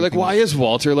 doesn't like have you're like, anything why to is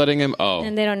Walter letting him? Oh,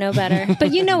 and they don't know better.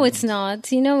 But you know it's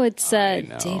not. You know it's I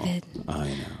know. David.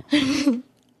 I know.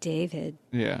 David.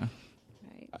 Yeah.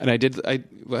 And how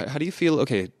do you feel?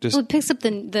 Okay, just Well, it picks up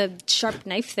the sharp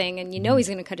knife thing, and you know he's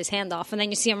going to cut his hand off, and then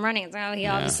you see him running. It's like, oh, he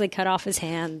obviously cut off his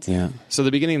hand. yeah. So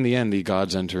the beginning and the end, the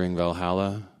gods entering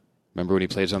Valhalla. Remember when he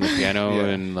plays on the piano Yeah.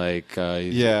 and like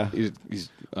Yeah. he's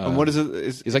And what is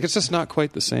it? He's like, it's just not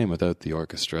quite the same without the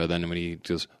orchestra. Then when he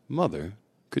goes, Mother,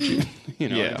 could you, you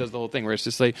know, Yeah. he does the whole thing where it's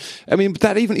just like, I mean, but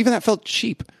that even that felt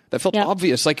cheap. That felt Yeah.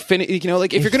 obvious. Like, you know,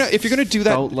 like if you're gonna do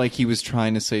that, felt like he was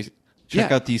trying to say, check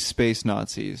Yeah. out these space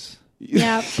Nazis.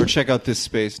 Yeah. Or check out this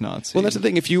space Nazi. well, that's the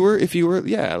thing. If you were,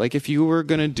 like if you were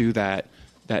gonna do that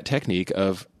technique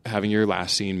of having your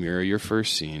last scene mirror your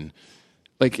first scene.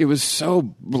 Like, it was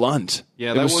so blunt.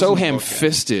 Yeah, it that was so wasn't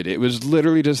ham-fisted. It was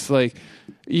literally just like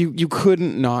you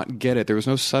couldn't not get it. There was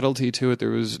no subtlety to it. There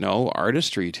was no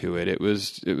artistry to it. It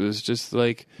was just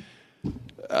like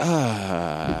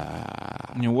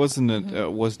It wasn't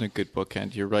a good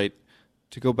bookend. You're right.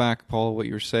 To go back, Paul, what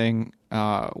you were saying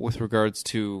with regards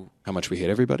to how much we hate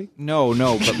everybody. no,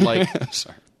 but like,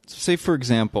 Sorry. say for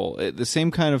example, the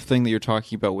same kind of thing that you're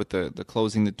talking about with the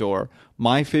closing the door.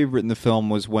 My favorite in the film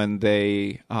was when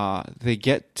they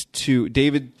get to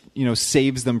David, you know,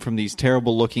 saves them from these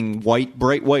terrible looking bright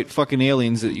white fucking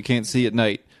aliens that you can't see at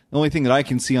night. The only thing that I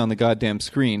can see on the goddamn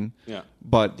screen. Yeah.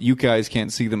 But you guys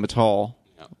can't see them at all.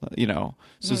 You know,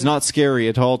 so it's not scary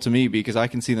at all to me because I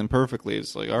can see them perfectly.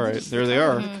 It's like, all right, there they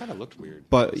are. It kind of looked weird.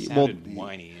 But It well, sounded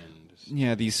whiny and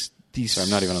yeah, these Sorry, I'm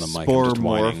not even on the mic, I'm spore just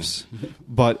whining. morphs.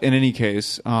 But in any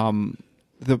case,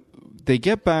 they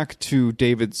get back to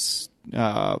David's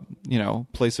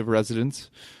place of residence,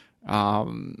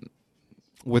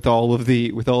 with all of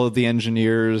the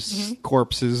engineers'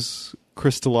 corpses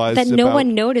crystallized That no about-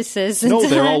 one notices. No,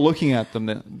 they're until- all looking at them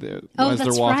as Oh, they're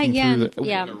that's walking right, yeah, through the,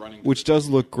 yeah. which does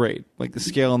look great. Like the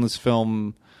scale in this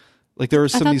film, like there are I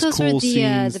some thought of these those cool were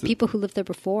scenes. the that- people who lived there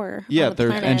before. yeah, on the they're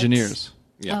planets. engineers.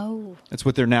 Yeah. Oh. That's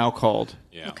what they're now called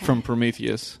Yeah. Okay. from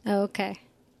Prometheus. Oh, okay.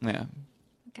 Yeah.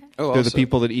 Okay. Oh, They're the also-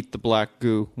 people that eat the black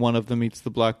goo. One of them eats the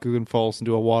black goo and falls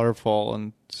into a waterfall,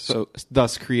 and so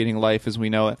thus creating life as we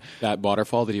know it. That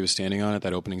waterfall that he was standing on at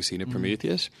that opening scene of Mm-hmm.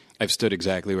 Prometheus, I've stood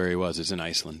exactly where he was. It's in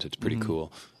Iceland. It's pretty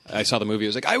cool. I saw the movie. I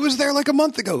was like, I was there like a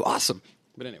month ago. Awesome.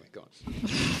 But anyway, go on.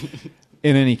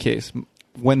 In any case,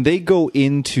 when they go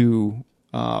into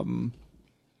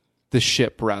the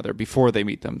ship, rather, before they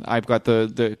meet them, I've got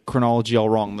the chronology all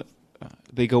wrong.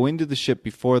 They go into the ship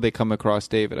before they come across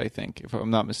David, I think, if I'm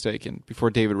not mistaken, before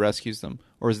David rescues them.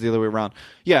 Or is it the other way around?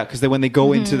 Yeah, because when they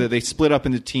go into they split up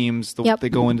into teams. Yep. They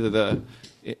go into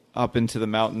up into the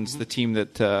mountains. The team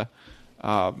that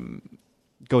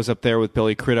goes up there with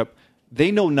Billy Crudup,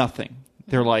 they know nothing.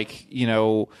 They're like, we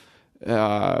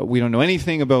don't know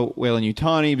anything about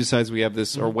Weyland-Yutani besides we have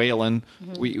this, or Weyland.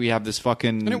 We have this fucking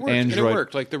And it worked. android. And it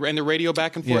worked. Like the radio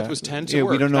back and forth was tense. It Yeah, we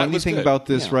worked. don't know That was anything good. about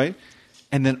this, Yeah. right?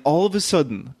 And then all of a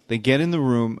sudden, they get in the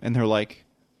room and they're like,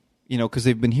 because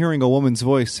they've been hearing a woman's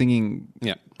voice singing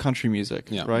Yeah. country music,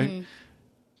 Yeah. right?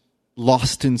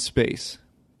 Lost in space.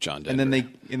 John And Denver.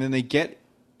 then they get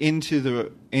into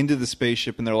the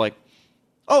spaceship and they're like,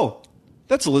 "Oh,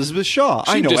 that's Elizabeth Shaw.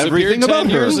 I She know disappeared everything 10 about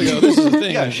her." years ago. This is the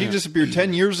thing. Yeah, she disappeared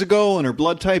 10 years ago, and her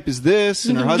blood type is this,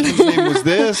 and her husband's name was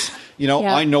this. Yeah.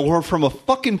 I know her from a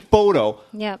fucking photo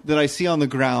Yeah. that I see on the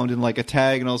ground in like a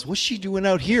tag, and I was, what's she doing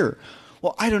out here?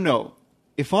 Well, I don't know.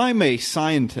 If I'm a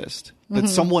scientist,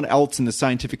 that's someone else in the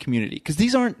scientific community, because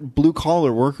these aren't blue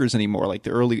collar workers anymore, like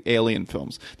the early Alien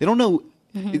films. They don't know.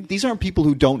 These aren't people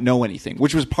who don't know anything,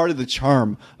 which was part of the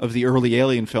charm of the early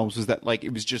Alien films, was that like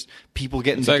it was just people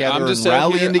getting It's like, together I'm and just out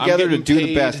rallying here, I'm together to getting do the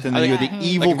paid. best, and then you're the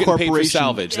evil Like, I'm getting paid for corporation.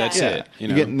 salvage. That's Yeah. it.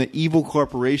 You're getting the evil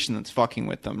corporation that's fucking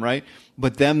with them, right?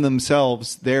 But them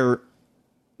themselves, they're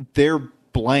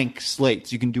blank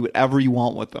slates. You can do whatever you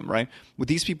want with them, right? With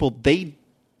these people,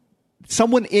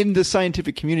 someone in the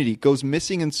scientific community goes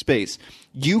missing in space.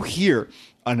 You hear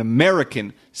an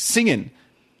American singing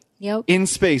Yep. in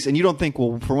space, and you don't think,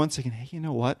 well, for one second, hey, you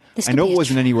know what? This I could know be it a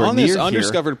wasn't anywhere on near this here.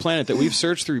 undiscovered planet that we've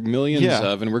searched through millions Yeah.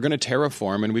 of, and we're going to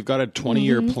terraform, and we've got a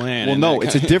 20-year plan. Well, and no, that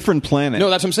it's a kind- different planet. No,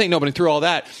 that's what I'm saying. No, but through all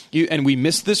that, and we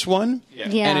missed this one,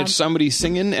 Yeah. and it's somebody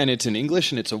singing, and it's in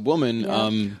English, and it's a woman. Yeah.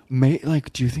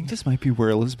 Do you think this might be where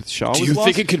Elizabeth Shaw Do was you lost?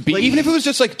 think it could be? Like- Even if it was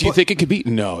just like, do you think it could be?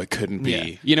 No, it couldn't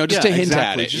be. Yeah. Just Yeah, to hint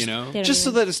exactly. at it, Just, They don't just so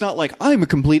even- that it's not like, I'm a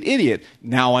complete idiot.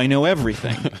 Now I know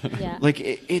everything. Yeah. Like,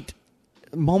 it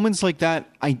moments like that,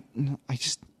 I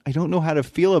don't know how to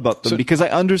feel about them, So- because I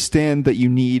understand that you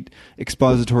need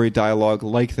expository dialogue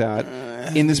like that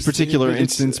in this particular but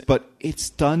it's- instance, but it's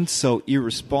done so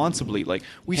irresponsibly. Like,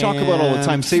 we talk about all the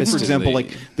time. Say, for example, like,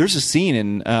 there's a scene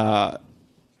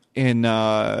in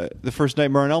The First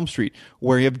Nightmare on Elm Street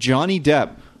where you have Johnny Depp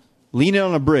leaning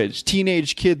on a bridge,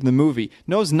 teenage kid in the movie,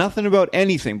 knows nothing about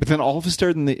anything, but then all of a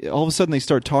sudden they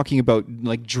start talking about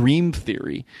like dream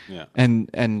theory, Yeah.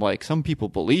 and like some people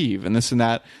believe and this and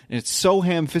that, and it's so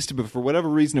ham-fisted, but for whatever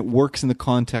reason it works in the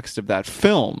context of that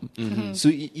film. So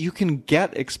you can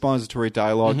get expository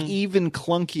dialogue, even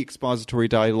clunky expository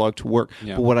dialogue, to work.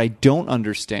 Yeah. But what I don't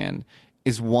understand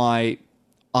is why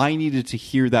I needed to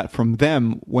hear that from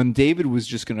them when David was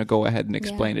just going to go ahead and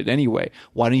explain it anyway.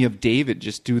 Why don't you have David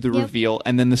just do the Yep. reveal,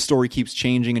 and then the story keeps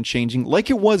changing and changing like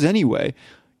it was anyway?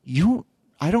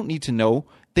 I don't need to know.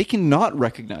 They cannot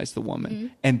recognize the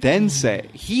woman and then say,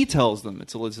 he tells them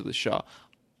it's Elizabeth Shaw.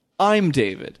 I'm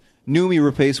David. Noomi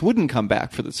Rapace wouldn't come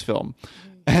back for this film.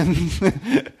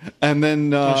 And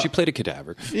then she played a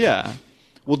cadaver. yeah.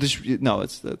 Well, that's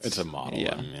It's a model.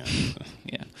 Yeah. Yeah.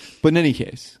 Yeah. But in any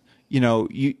case,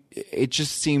 it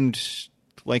just seemed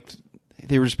like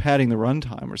they were just padding the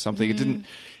runtime or something. It didn't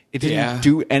Yeah.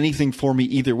 do anything for me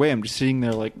either way. I'm just sitting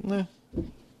there like,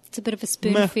 It's a bit of a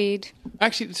spoon Meh. feed.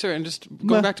 Actually, sorry, and just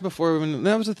going Meh. back to before, when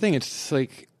that was the thing. It's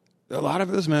like a lot of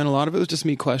it was just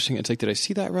me questioning. It's like, did I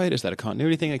see that right? Is that a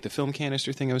continuity thing? Like the film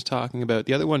canister thing I was talking about.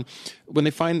 The other one, when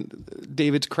they find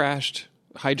David's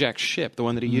hijacked ship, the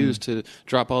one that he used to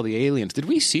drop all the aliens, did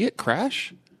we see it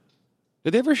crash?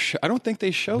 Did they ever? I don't think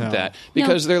they showed No. that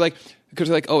because they're like,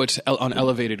 oh, it's on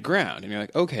elevated ground, and you're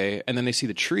like, okay, and then they see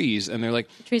the trees, and they're like,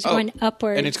 Trees are oh, going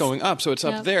upwards. and it's going up, so it's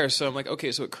up Yep. there. So I'm like,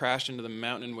 okay, so it crashed into the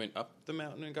mountain and went up the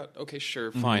mountain and got okay,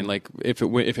 sure, Mm-hmm. fine. Like if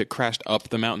it crashed up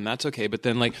the mountain, that's okay. But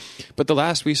then but the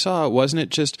last we saw, wasn't it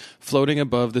just floating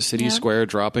above the city Yeah. square,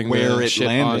 dropping Where the it ship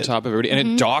on landed. top of everybody,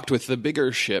 and it docked with the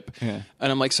bigger ship. Yeah.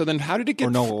 And I'm like, so then how did it get?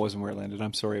 or no, it wasn't where it landed.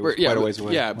 I'm sorry. It was yeah, quite a ways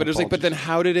away. yeah, My but it was like, but apologies.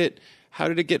 then how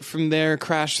did it get from there,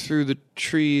 crash through the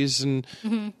trees, and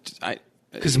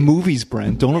Because movies,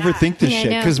 Brent. Don't overthink this Yeah, I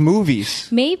shit. know. Because movies.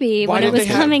 Maybe Why when it don't was they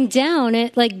have- coming down,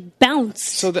 it like bounced.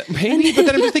 So that maybe, but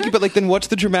then I'm just thinking, but like, then what's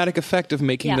the dramatic effect of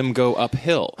making Yeah. them go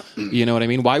uphill? You know what I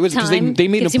mean? Why was because they Time.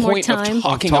 made Gives a you more point of time.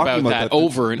 talking Talking about about that that.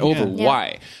 over and over. Yeah.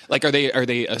 Why? Like, are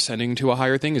they ascending to a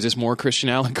higher thing? Is this more Christian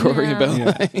allegory No.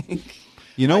 about? Yeah.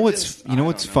 You know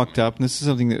what's fucked up, and this is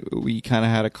something that we kind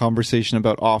of had a conversation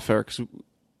about off air. Because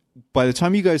by the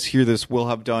time you guys hear this, we'll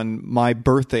have done my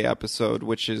birthday episode,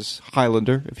 which is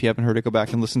Highlander. If you haven't heard it, go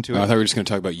back and listen to it. I thought we were just going to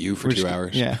talk about you for 2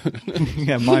 hours. Yeah,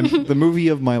 yeah, the movie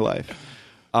of my life.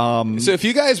 So if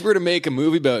you guys were to make a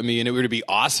movie about me and it were to be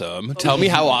awesome, tell me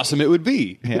how awesome it would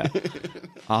be. Yeah.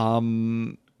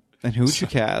 And who'd you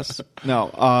cast?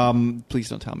 No. Please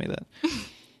don't tell me that.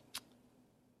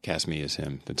 Cast me as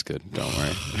him. That's good. Don't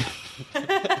worry.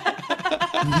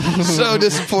 So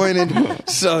disappointed.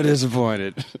 So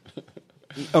disappointed.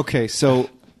 Okay, so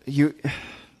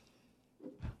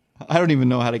I don't even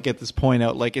know how to get this point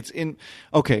out. Like, it's in.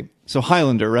 Okay, so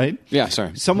Highlander, right? Yeah,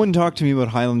 sorry. Someone talked to me about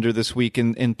Highlander this week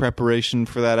in preparation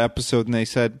for that episode, and they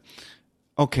said,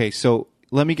 okay, so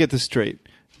let me get this straight.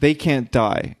 They can't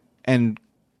die, and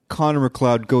Connor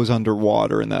McLeod goes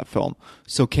underwater in that film.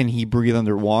 So can he breathe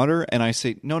underwater? And I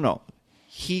say, no.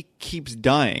 He keeps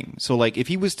dying. So, like, if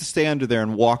he was to stay under there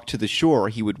and walk to the shore,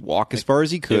 he would walk as far as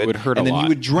he could. It would hurt and a then lot. he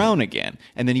would drown again.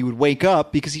 And then he would wake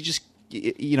up because he just,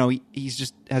 he's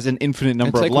just has an infinite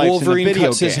number It's of like lives Wolverine in a video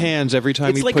cuts game. his hands every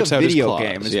time It's he like puts a out his video claws.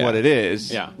 game is Yeah. what it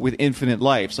is. Yeah. With infinite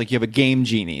lives. Like, you have a game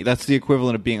genie. That's the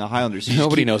equivalent of being a Highlander. So you just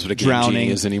Nobody keep knows what a game drowning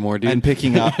genie is anymore, dude. And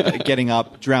picking up, getting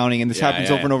up, drowning, and this Yeah, happens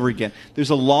yeah, over and over again. There's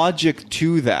a logic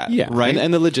to that, Yeah, right?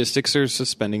 And the logistics are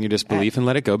suspending your disbelief and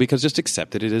let it go because just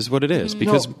accept it. It is what it is.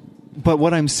 Because No, but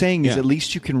what I'm saying is Yeah. at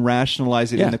least you can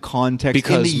rationalize it Yeah. in the context,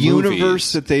 Because in the movies-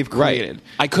 universe that they've created. Right.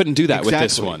 I couldn't do that with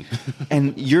this Exactly. one.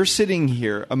 And you're sitting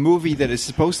here, a movie that is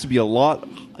supposed to be a lot,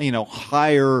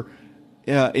 higher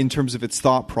in terms of its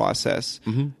thought process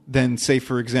Mm-hmm. than, say,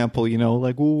 for example,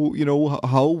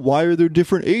 why are there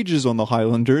different ages on the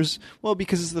Highlanders? Well,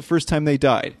 because it's the first time they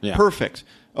died. Yeah. Perfect.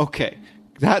 Okay,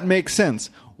 that makes sense.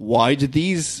 Why did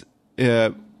these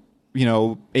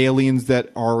aliens that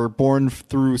are born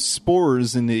through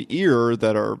spores in the ear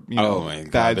that are Oh my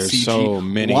God, bad there's CG? so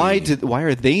many. Why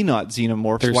are they not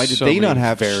xenomorphs? There's Why did so they not many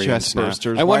have variants chest now.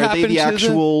 bursters? And Why what are they happened the to the-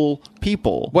 actual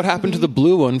people? What happened to the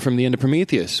blue one from the end of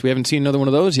Prometheus? We haven't seen another one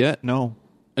of those yet. No.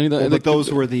 Any of the- But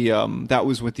those were the that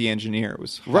was with the engineer. It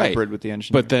was hybrid with the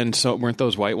engineer. But then, so weren't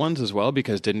those white ones as well?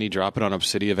 Because didn't he drop it on a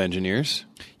city of engineers?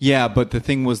 yeah, but the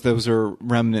thing was, those are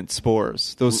remnant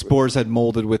spores. Those spores had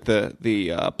molded with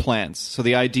the plants. So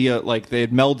the idea, like, they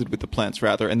had melded with the plants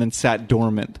rather, and then sat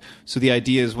dormant. So the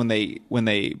idea is when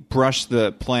they brush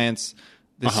the plants,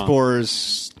 the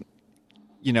spores,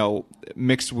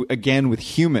 mixed again with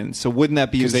humans. So wouldn't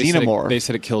that be a They said, xenomorph? they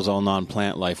said it kills all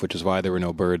non-plant life, which is why there were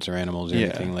no birds or animals or Yeah.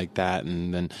 anything like that.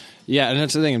 And then, and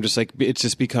that's the thing. I'm just like, it's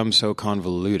just become so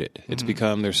convoluted. It's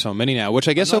become, there's so many now, which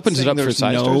I guess I'm not opens it saying up for there's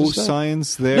science. no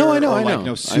science there. No, I know, or I like know.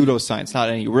 no pseudoscience, not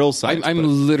any real science. I'm but-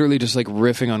 literally just like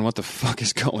riffing on what the fuck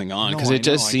is going on because No, I it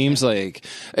just know, I seems like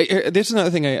there's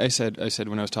another thing I said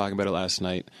when I was talking about it last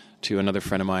night to another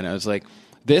friend of mine. I was like,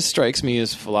 this strikes me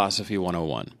as philosophy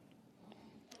 101.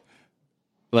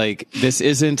 Like, this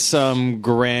isn't some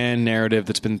grand narrative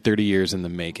that's been 30 years in the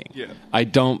making. Yeah. I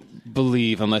don't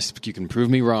believe, unless you can prove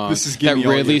me wrong, This is that give me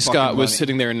all Ridley your Scott fucking was money.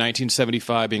 sitting there in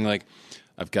 1975 being like,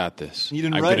 I've got this. You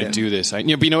didn't I'm write going it. to do this. But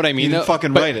you know what I mean? didn't though?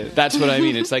 fucking But write it. That's what I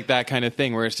mean. It's like that kind of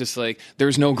thing where it's just like,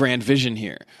 there's no grand vision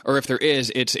here. Or if there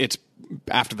is, it's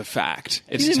after the fact.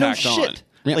 It's He didn't know tacked on. shit.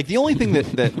 Yeah. Like, the only thing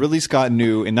that Ridley Scott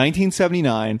knew in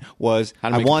 1979 was How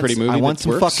to make a pretty movie I want that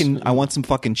some works.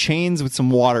 fucking chains with some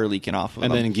water leaking off of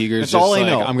And them. then Giger's That's just all I like,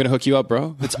 know. I'm going to hook you up,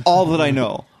 bro. That's all that I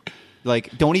know.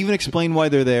 Like, don't even explain why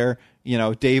they're there.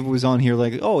 Dave was on here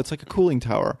like, oh, it's like a cooling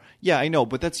tower. Yeah, I know,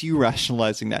 but that's you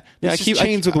rationalizing that. Yeah, It's just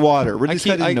chains with water. Ridley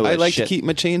Scott didn't know I that like shit. to keep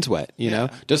my chains wet, you know.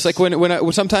 Just like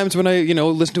when sometimes when I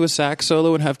listen to a sax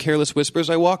solo and have Careless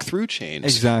Whispers, I walk through chains.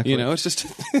 Exactly. It's just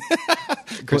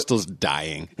Crystal's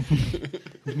dying.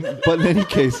 But in any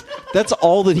case, that's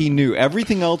all that he knew.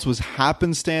 Everything else was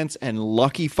happenstance and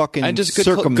lucky fucking And just good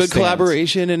circumstance.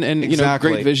 collaboration and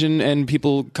Exactly. great vision and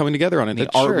people coming together on it. The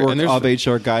That's sure. artwork And there's, of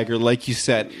H.R. Geiger, like you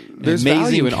said, there's amazing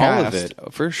value in all of cast,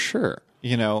 it for sure. A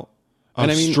And I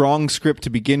mean- strong script to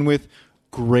begin with,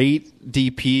 great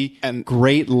DP, And-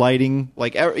 great lighting.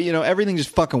 Like, everything just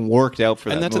fucking worked out for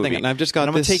that And that's the movie. thing, and I've just got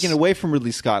I'm this- not taking it away from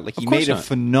Ridley Scott. Like, he course made a not.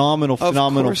 phenomenal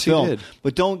course he film. did.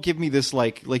 But don't give me this,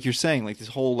 like you're saying, like this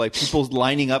whole, like, people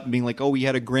lining up and being like, oh, he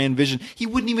had a grand vision. He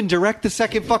wouldn't even direct the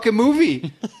second fucking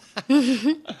movie.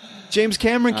 James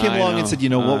Cameron came I along know, and said, "You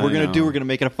know what I we're going to do? know. We're going to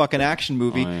make it a fucking action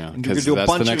movie, and we're going to Because do a that's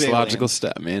bunch the next of logical aliens."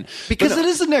 step, man. Because it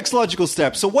is the next logical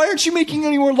step. So why aren't you making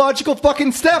any more logical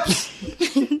fucking steps?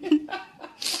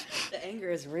 The anger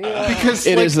is real. Because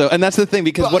It is though, and that's the thing.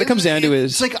 Because what it comes down to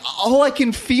is it's like all I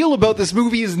can feel about this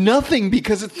movie is nothing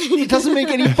because it doesn't make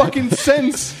any fucking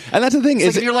sense. and that's the thing It's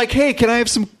is like you're like, hey, can I have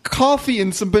some coffee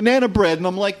and some banana bread? And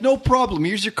I'm like, no problem.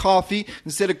 Here's your coffee.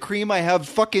 Instead of cream, I have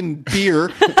fucking beer.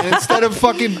 And instead of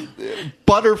fucking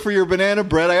butter for your banana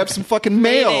bread, I have some fucking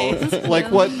mayo. Mayonnaise.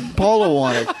 Like what Paula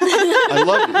wanted. I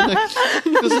love it. Like,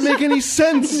 it doesn't make any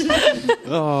sense.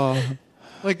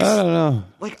 Like, I don't know.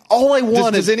 like all I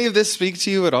want Does is any of this speak to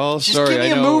you at all? just Sorry, give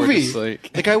me I a know we're movie. just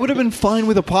like I would have been fine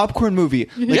with a popcorn movie.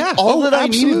 Like, Yeah. all Oh, that I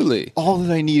absolutely. needed, all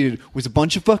that I needed was a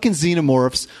bunch of fucking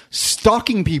xenomorphs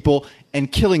stalking people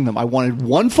and killing them. I wanted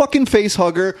one fucking face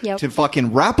hugger Yep. to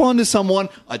fucking rap onto someone,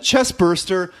 a chest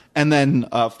burster, and then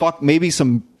maybe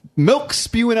some milk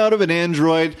spewing out of an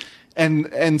android.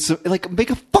 And so, like, make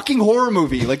a fucking horror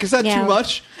movie. Like, is that Yeah. too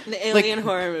much? An alien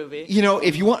horror movie. You know,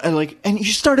 if you want, and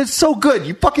you started so good.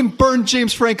 You fucking burned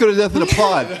James Franco to death in a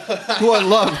pod, who I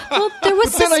love. Well, there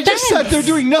was But then I just sat there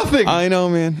doing nothing. I know,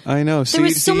 man. I know. See,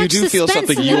 was so you much do feel suspense,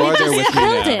 something. and You then are we there just with me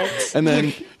held now. it. And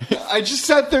then I just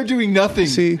sat there doing nothing.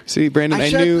 see, Brandon. I I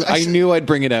should- I knew I'd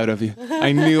bring it out of you.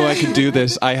 I knew I could do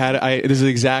this. This is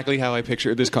exactly how I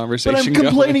pictured this conversation. But I'm going.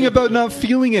 complaining about not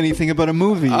feeling anything about a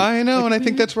movie. I know, and I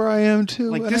think that's where I am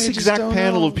too. Like and this I just exact don't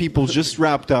panel know. of people just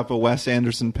wrapped up a Wes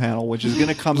Anderson panel, which is going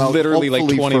to come out literally like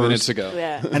hopefully 20 first. minutes ago.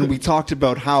 Yeah. And we talked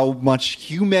about how much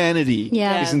humanity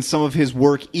Yeah. is in some of his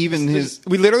work, even his.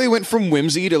 We literally went from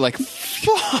whimsy to like,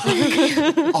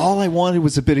 All I wanted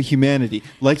was a bit of humanity.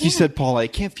 Like you said, Paul, I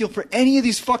can't feel for any of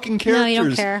these fucking characters. No, you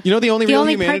don't care. You know, the only the real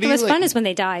only humanity, part that was like- fun is when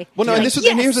they die. well, no, You're and like, this was,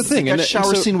 and here's the yes! thing, That and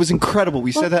shower so- scene was incredible.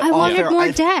 We said that I off wanted air. more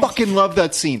I death. fucking love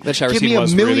that scene. That shower Give scene me a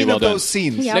was million really well of those done.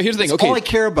 scenes. Yeah. Now here's the thing. That's Okay, all I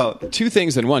care about. two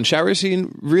things then. One, shower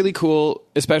scene, really cool,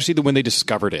 especially when they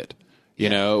discovered it. You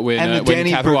know, when And the when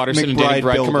Danny Catherine Watterson and Danny McBride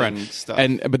McBride come building around, stuff.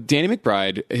 but Danny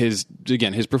McBride, his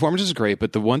performance is great.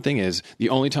 But the one thing is, the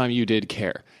only time you did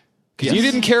care. Because you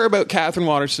Yes. didn't care about Catherine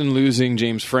Watterson losing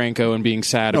James Franco and being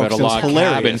sad No, about a 'cause it was log cabin.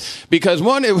 hilarious. Because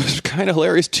one, it was kind of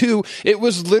hilarious. Two, it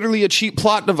was literally a cheap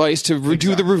plot device to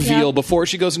do the reveal Yep. before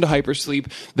she goes into hypersleep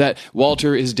that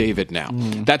Walter is David now.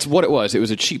 Mm. That's what it was. It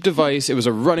was a cheap device. It was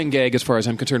a running gag as far as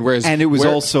I'm concerned. Whereas, And it was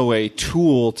also a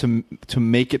tool to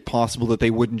make it possible that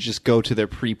they wouldn't just go to their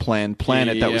pre-planned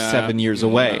planet that was Yeah. 7 years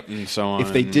away. And so on.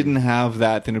 If they didn't have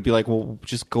that, then it'd be like, well,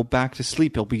 just go back to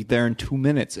sleep. He'll be there in 2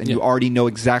 minutes, and you Yeah. already know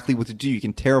exactly what to do. You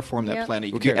can terraform that Yep. planet.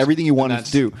 You Who can do cares? everything you want And it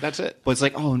to do. that's it. But it's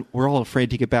like, oh, and we're all afraid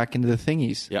to get back into the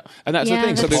thingies. Yeah, and that's Yeah, the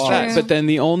thing. So that's there's that. true. But then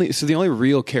the only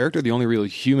real character, the only real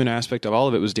human aspect of all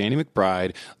of it was Danny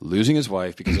McBride losing his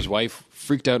wife because his wife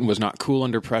freaked out and was not cool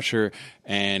under pressure,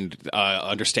 and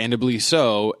understandably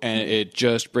so. And it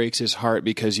just breaks his heart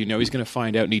because you know he's going to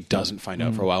find out, and he doesn't find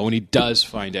out for a while. When he does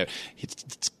find out,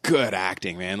 it's good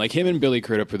acting, man. Like him and Billy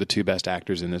Crudup were the two best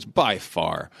actors in this by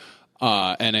far.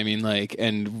 And I mean, like,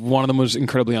 and one of them was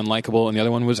incredibly unlikable, and the other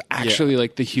one was actually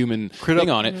like the human thing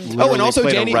on it. Oh, and also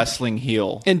played Danny a wrestling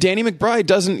heel. and Danny McBride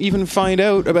doesn't even find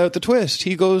out about the twist.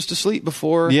 He goes to sleep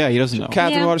before. Yeah, he doesn't know.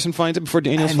 Catherine Yeah. Watterson finds it before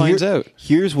Daniels And finds here- out.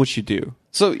 Here's what you do.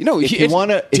 So you know, If you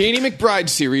wanna- if- Danny McBride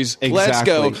series. Let's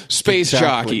Exactly. go, space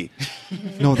Exactly. jockey.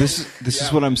 No, this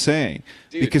is what I'm saying.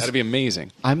 Dude, because that'd be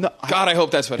amazing. I'm not. God, I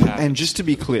hope that's what happens. And just to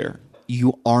be clear,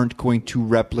 you aren't going to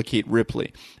replicate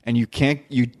Ripley, and you can't.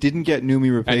 You didn't get Noomi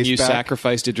Rapace And you back.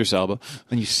 sacrificed Idris Elba.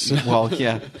 And well,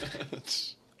 yeah.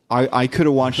 I could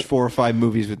have watched 4 or 5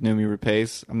 movies with Noomi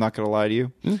Rapace. I'm not going to lie to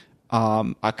you,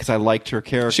 because I liked her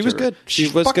character. She was good. She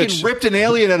was fucking good. ripped an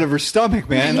alien out of her stomach,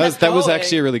 man. That was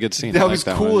actually a really good scene. I That like was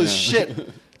that cool one, as yeah. shit.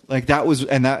 Like that was,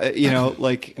 and that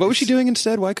like. What was she doing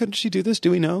instead? Why couldn't she do this?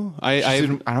 Do we know? I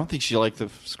don't think she liked the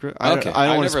script. Okay. I I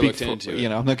don't want to never speak looked for into it. you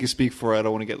know. I'm not going to speak for her. I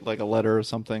don't want to get like a letter or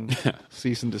something,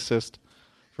 cease and desist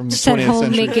from Just at 20th home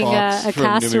Century making Fox. a From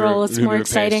casserole. It's Noomi more Rapace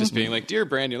exciting. Just being like, "Dear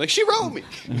Brandon," like she wrote me.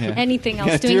 Anything else?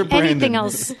 Yeah, doing dear Brandon, anything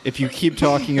else? if you keep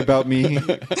talking about me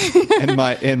and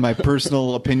my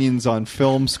personal opinions on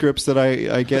film scripts that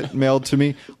I get mailed to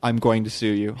me, I'm going to sue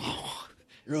you.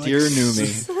 Dear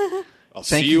Noomi. I'll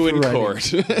Thank see you you in for court.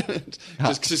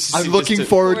 just I'm looking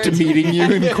forward to meeting you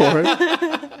in court.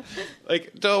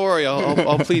 Like, don't worry,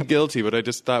 I'll plead guilty, but I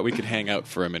just thought we could hang out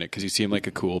for a minute because you seem like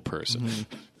a cool person.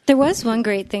 There was one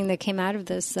great thing that came out of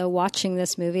this, though. Watching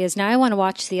this movie is now I want to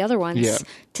watch the other ones Yeah.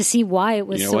 to see why it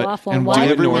was You know so what? awful And and why why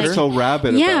everyone's like, so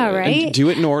rabid yeah, about it. right. And do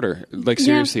it in order, like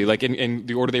seriously, like in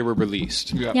the order they were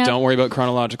released. Yeah. Yeah. Don't worry about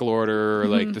chronological order or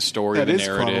like the story That or the is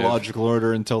narrative. chronological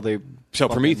order until they So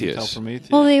Tell Prometheus.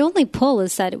 Well, the only pull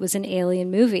is that it was an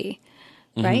alien movie,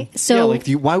 right? So yeah, like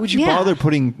why would you Yeah. bother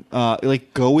putting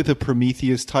go with a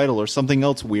Prometheus title or something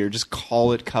else weird? Just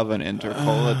call it Covenant or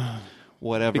call it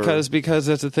whatever. Because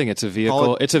that's the thing. It's a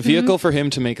vehicle. It's a vehicle for him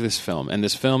to make this film, and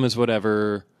this film is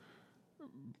whatever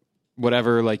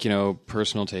like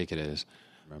personal take it is.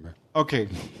 Remember? Okay.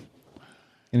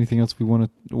 Anything else we want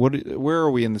to? Where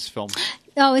are we in this film?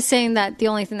 I was saying that the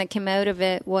only thing that came out of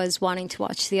it was wanting to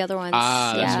watch the other ones.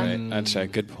 That's Yeah. right. That's right.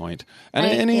 Good point.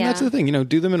 And Yeah. that's the thing.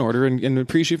 Do them in order and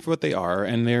appreciate for what they are,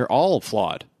 and they're all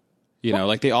flawed.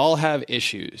 Like they all have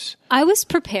issues. I was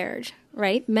prepared,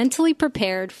 right? Mentally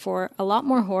prepared for a lot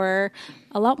more horror,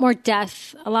 a lot more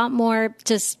death, a lot more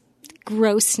just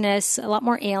grossness, a lot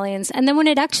more aliens. And then when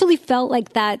it actually felt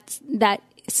like that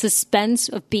suspense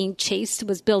of being chased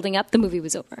was building up, the movie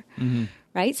was over. Mm-hmm.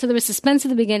 Right? So there was suspense at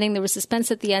the beginning, there was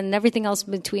suspense at the end, and everything else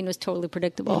in between was totally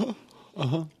predictable.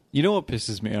 You know what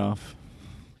pisses me off?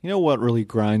 You know what really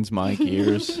grinds my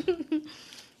gears?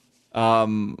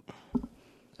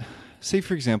 Say,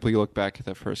 for example, you look back at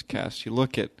that first cast. You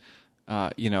look at,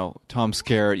 Tom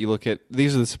Skerritt. You look at,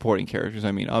 these are the supporting characters.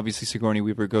 I mean, obviously Sigourney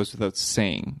Weaver goes without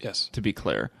saying. Yes. To be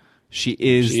clear,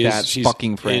 she's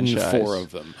fucking franchise. In 4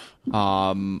 of them.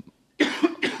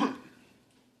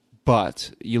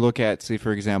 But you look at, say,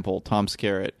 for example, Tom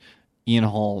Skerritt, Ian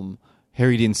Holm,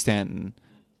 Harry Dean Stanton,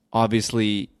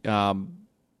 obviously John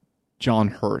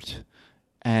Hurt,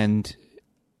 and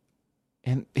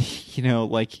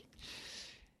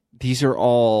these are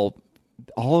all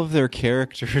of their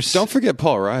characters. Don't forget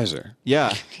Paul Reiser.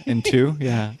 Yeah, and 2,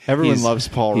 yeah, everyone loves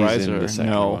Paul He's Reiser. in the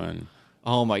second No, one.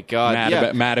 oh my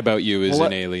God, Mad About You is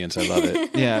in Aliens. I love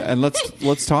it. yeah, and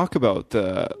let's talk about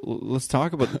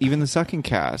even the second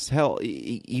cast. Hell,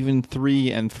 even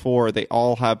 3 and 4, they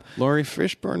all have Laurie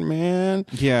Fishburne, man.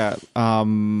 yeah.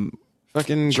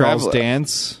 Fucking Charles Gravel-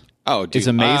 Dance. Oh, dude, is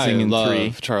amazing I in love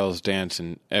 3. Charles Dance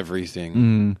and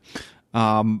everything.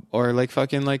 Or like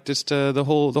fucking like just the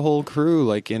whole crew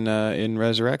like in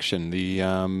Resurrection. The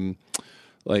oh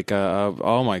my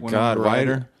God,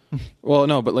 Ryder. Well,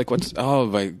 no, but like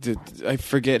I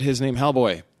forget his name.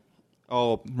 Hellboy.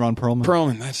 Oh, Ron Perlman.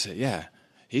 Perlman, that's it. Yeah,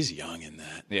 he's young in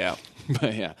that. Yeah.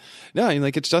 But yeah, no, I mean,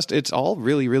 like it's all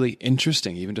really, really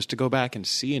interesting, even just to go back and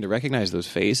see and to recognize those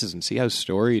faces and see how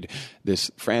storied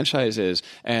this franchise is.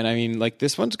 And I mean, like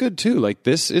this one's good too. Like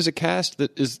this is a cast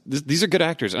that is these are good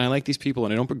actors, and I like these people,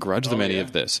 and I don't begrudge them any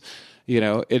of this.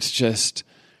 It's just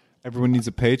Everyone needs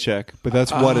a paycheck, but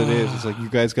that's what it is. It's like you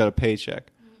guys got a paycheck,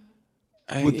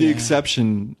 with the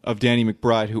exception of Danny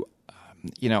McBride, who,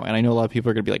 and I know a lot of people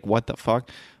are going to be like, "What the fuck?"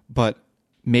 But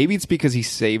maybe it's because he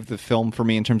saved the film for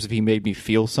me in terms of he made me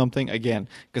feel something. Again,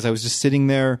 because I was just sitting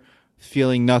there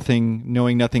feeling nothing,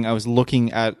 knowing nothing. I was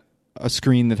looking at a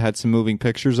screen that had some moving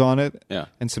pictures on it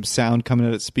and some sound coming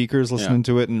out of speakers, listening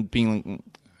to it and being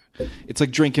like, it's like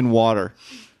drinking water.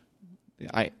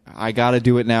 I got to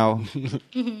do it now.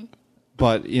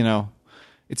 But,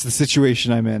 it's the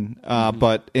situation I'm in.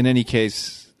 But in any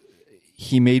case,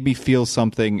 he made me feel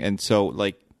something. And so,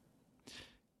 like,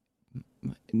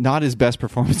 not his best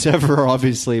performance ever,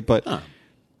 obviously, but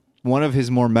one of his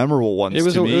more memorable ones. It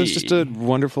was to me. it was just a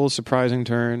wonderful, surprising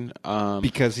turn.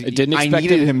 Because I didn't I expect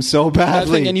needed him so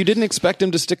badly. And you didn't expect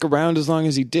him to stick around as long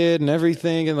as he did and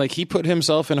everything. And like he put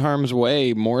himself in harm's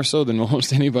way more so than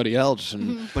almost anybody else.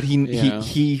 And, But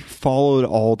he followed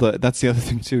all the. That's the other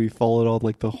thing too. He followed all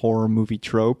like the horror movie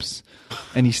tropes,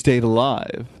 and he stayed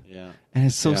alive. yeah. And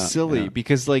it's so Yeah, silly yeah.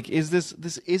 because like this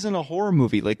isn't a horror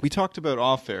movie like we talked about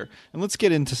off air. And let's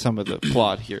get into some of the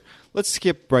plot here. Let's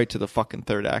skip right to the fucking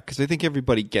third act because I think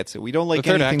everybody gets it. We don't like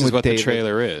The third anything act is with what David. the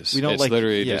trailer is. We don't it's like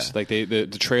literally just like the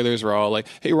trailers were all like,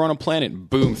 hey, we're on a planet,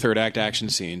 boom, third act action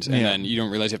scenes, and then you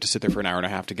don't realize you have to sit there for an hour and a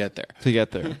half to get there. to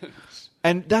get there.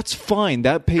 And that's fine.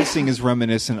 That pacing is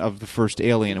reminiscent of the first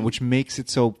Alien, which makes it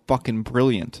so fucking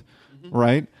brilliant,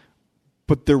 right?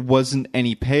 But there wasn't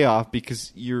any payoff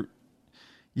because you're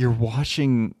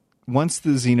watching once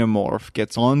the xenomorph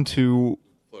gets onto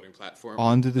Floating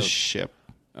platform. the ship.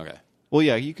 Okay. Well,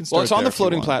 yeah, you can start. Well, it's on there the if you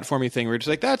floating want. platformy thing. We're just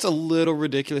like, that's a little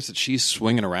ridiculous that she's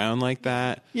swinging around like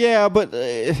that. Yeah, but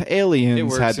Aliens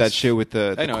works. had that It's- shit with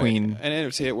the I know, Queen. and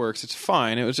it works. It's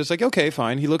fine. It was just like, okay,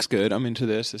 fine. He looks good. I'm into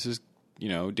this. This is,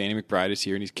 Danny McBride is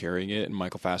here and he's carrying it, and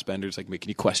Michael Fassbender's like making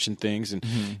you question things, and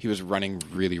he was running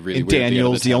really, really And weirdly out of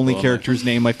Daniel's the only temple. character's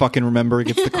name I fucking remember.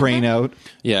 Gets the crane out.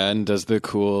 Yeah, and does the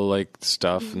cool like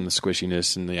stuff and the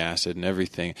squishiness and the acid and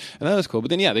everything, and that was cool. But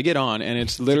then they get on, and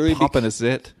it's literally Popping a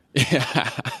zit.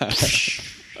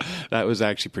 that was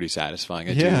actually pretty satisfying.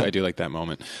 Yeah. I do like that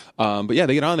moment. But yeah,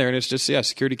 they get on there, and it's just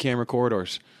security camera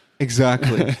corridors.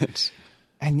 Exactly.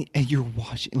 and you're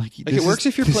watching like Like, it works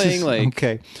if you're this playing, like-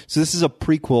 okay. So this is a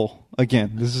prequel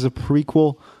again. This is a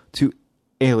prequel to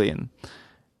Alien,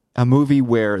 a movie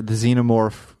where the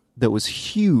xenomorph that was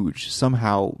huge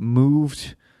somehow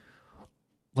moved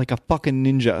like a fucking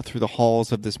ninja through the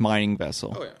halls of this mining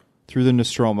vessel. Oh, yeah. Through the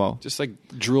Nostromo. Just like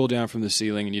drool down from the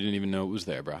ceiling and you didn't even know it was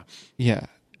there, bro. Yeah.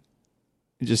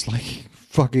 It just like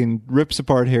fucking rips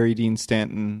apart Harry Dean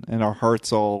Stanton and our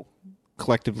hearts all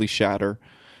collectively shatter.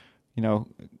 You know,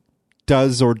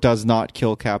 does or does not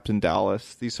kill Captain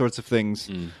Dallas. These sorts of things.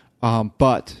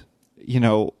 But, you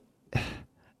know,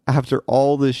 after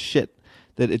all this shit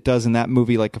that it does in that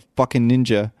movie like a fucking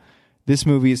ninja, this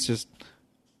movie is just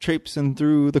traipsing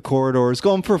through the corridors,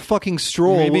 going for a fucking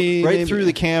stroll Maybe- through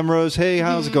the cameras. Hey,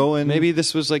 how's it going? Maybe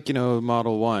this was like,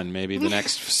 Model 1. Maybe the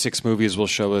next 6 movies will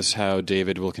show us how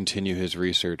David will continue his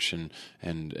research and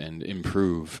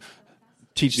improve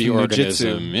teach the them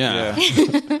organism.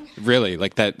 jujitsu. Yeah. Really,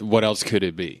 like that. What else could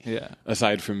it be? Yeah.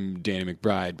 Aside from Danny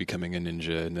McBride becoming a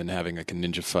ninja and then having like a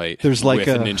ninja fight There's like with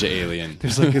a ninja alien.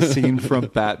 There's like a scene from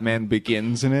Batman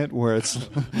Begins in it where it's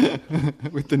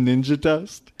with the ninja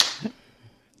dust.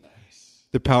 Nice.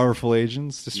 The powerful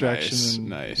agents, distraction, and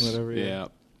nice. whatever. Yeah.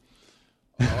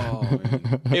 Oh,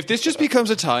 man. If this just becomes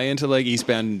a tie into like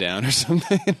Eastbound and Down or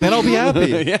something, Then I'll be happy.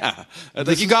 yeah.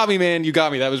 Like, you got me, man. You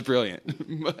got me. That was brilliant.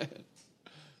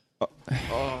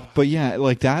 But yeah,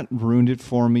 like that ruined it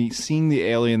for me. Seeing the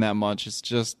alien that much, it's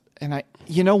just, and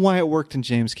you know why it worked in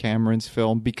James Cameron's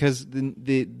film? Because Because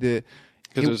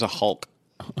it was a Hulk.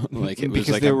 Like it was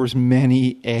because like there was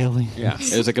many aliens. yeah.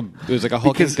 It was like a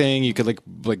hulking Because thing. You could like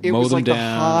It mow was them like down.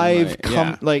 the hive. like,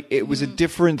 yeah. Like it was a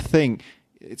different thing.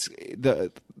 It's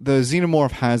the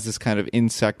xenomorph has this kind of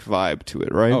insect vibe to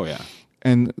it, right? Oh, yeah.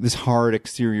 And this hard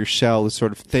exterior shell, this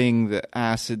sort of thing, the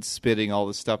acid spitting, all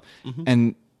this stuff, Mm-hmm.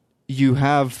 and you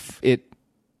have it.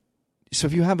 So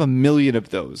if you have a million of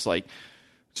those, like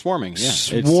Swarming, yeah.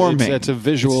 Swarming. It's a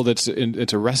visual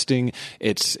it's arresting.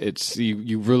 It's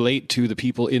you relate to the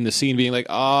people in the scene being like,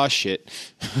 oh shit,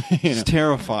 it's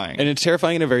terrifying. and it's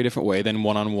terrifying in a very different way than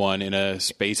one-on-one in a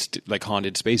space like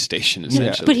haunted space station.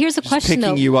 Essentially, But here's a Just question,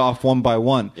 picking though. you off one by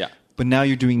one. Yeah. But now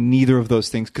you're doing neither of those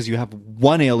things because you have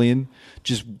one alien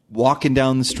just walking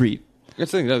down the street.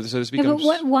 that's the thing. So this Yeah, becomes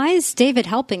but why is David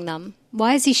helping them?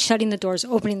 Why is he shutting the doors,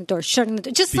 opening the doors, shutting the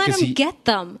doors? Just let Because him he- get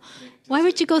them. Why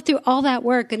would you go through all that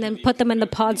work and then put them in the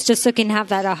pods just so you can have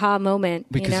that aha moment?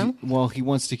 Because you know? he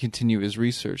wants to continue his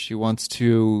research. He wants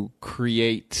to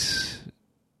create.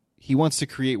 He wants to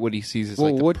create what he sees as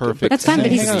Well, like the what- perfect. That's fine, but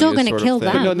he's Prometheus still gonna sort of kill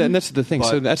thing. them. No, and that's the thing.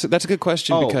 So But- that's a good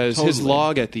question Oh, because his totally.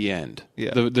 log at the end,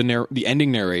 Yeah. the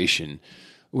ending narration,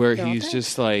 where They're all he's dead?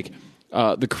 just like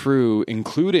the crew,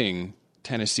 including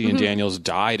Tennessee and Daniels,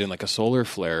 died in like a solar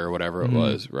flare or whatever it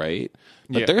was, right?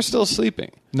 But Yeah. they're still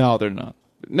sleeping. No, they're not.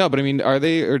 No, but I mean, are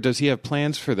they, or does he have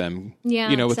plans for them? Yeah,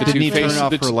 with exactly. the Didn't two he turn faces.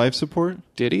 off the her t- life support?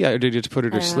 Did he? Or did he just put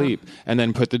her to I don't know. sleep and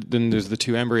then then there's the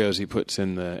 2 embryos he puts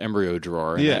in the embryo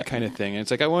drawer and Yeah. that kind of thing. And it's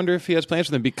like, I wonder if he has plans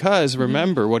for them because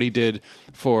remember what he did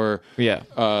for Yeah.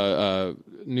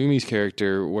 Numi's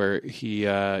character, where he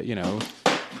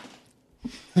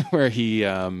where he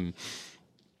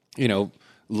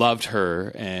loved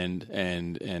her and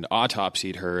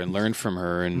autopsied her and learned from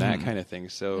her and that kind of thing.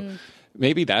 So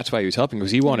maybe that's why he was helping,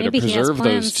 because he wanted Maybe to he has preserve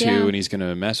plans, those two yeah. and he's going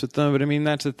to mess with them. But I mean,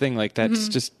 that's the thing. Like that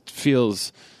just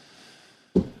feels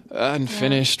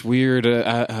unfinished, weird,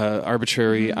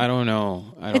 arbitrary. I don't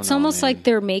know. It's almost like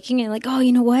they're making it like, oh,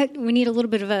 you know what? We need a little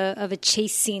bit of a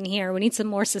chase scene here. We need some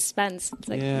more suspense. It's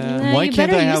like, Yeah. nah, Why you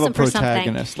can't better I use have a them for something.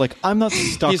 protagonist? Like I'm not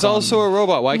stuck. he's on- also a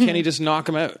robot. Why can't he just knock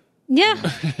him out? Yeah.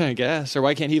 I guess. Or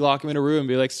why can't he lock him in a room and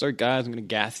be like, "Sorry, guys, I'm going to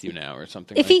gas you now," or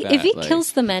something If like he that. if he Like,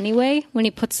 kills them anyway when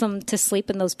he puts them to sleep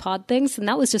in those pod things, then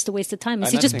that was just a waste of time.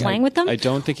 Is he that's just the thing, playing with them? I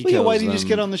don't think he Well, yeah, kills why didn't you them. just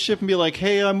get on the ship and be like,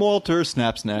 "Hey, I'm Walter."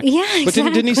 Snaps neck. Yeah, exactly.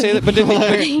 But didn't he say that? But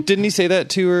didn't he say that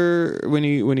to her when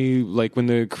he like when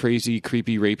the crazy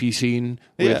creepy rapey scene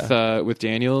with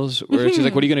Daniels, where she's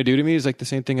like, "What are you going to do to me?" Is like the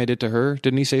same thing I did to her.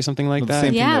 Didn't he say something like The that?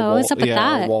 same thing Yeah, that what's up with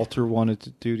that? Walter wanted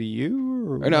to do to you.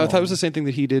 Or no, I thought it was the same thing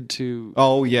that he did to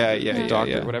Oh yeah, the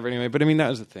doctor, yeah. or whatever. Anyway, but I mean that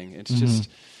was the thing. It's just.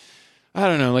 I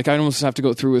don't know. Like I almost have to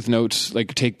go through with notes,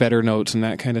 like take better notes and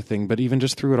that kind of thing. But even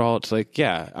just through it all, it's like,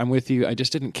 yeah, I'm with you. I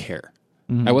just didn't care.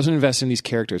 I wasn't invested in these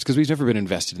characters because we've never been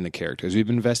invested in the characters. We've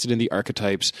been invested in the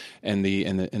archetypes and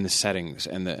the settings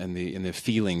and the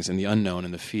feelings and the unknown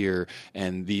and the fear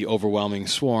and the overwhelming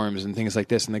swarms and things like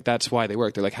this. And like that's why they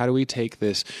work. They're like, how do we take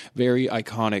this very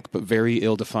iconic but very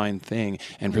ill-defined thing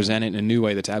and present it in a new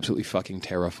way that's absolutely fucking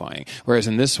terrifying? Whereas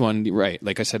in this one, right,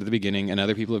 like I said at the beginning, and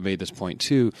other people have made this point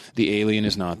too, the alien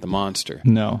is not the monster.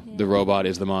 No. The robot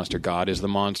is the monster. God is the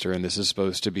monster, and this is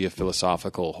supposed to be a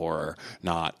philosophical horror,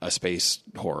 not a space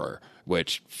horror,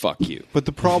 which, fuck you. But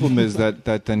the problem is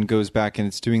that then goes back and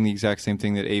it's doing the exact same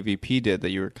thing that AVP did that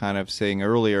you were kind of saying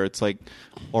earlier. It's like,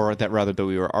 or that rather that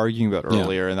we were arguing about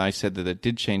earlier, and I said that it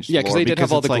did change the Yeah, lore because they did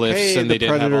have all it's the like, glyphs, hey, and they the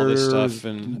did have all this Predator stuff.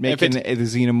 And making the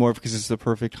xenomorph because it's the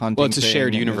perfect hunting well, it's a thing,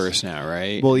 shared and universe now,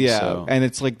 right? Well, yeah, So- and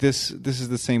it's like this is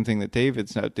the same thing that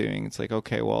David's now doing. It's like,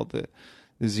 okay, well, the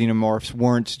xenomorphs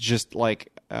weren't just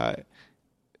like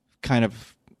kind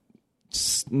of,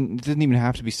 it didn't even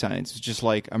have to be science. It's just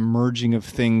like a merging of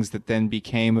things that then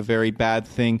became a very bad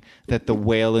thing that the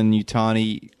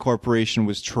Weyland-Yutani Corporation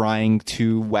was trying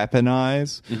to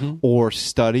weaponize or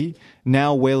study.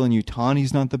 Now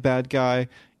Weyland-Yutani's not the bad guy.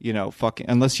 You know, fucking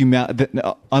unless you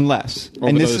unless, Over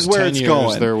and this those is where 10 it's years,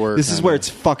 going. there were This is kind where of- it's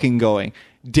fucking going.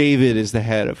 David is the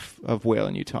head of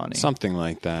Weyland-Yutani. Something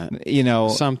like that. You know,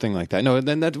 Something like that. No,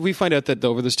 then that we find out that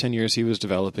over those 10 years he was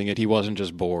developing it, he wasn't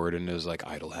just bored and it was like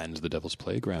idle hands, the devil's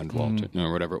playground, Walter,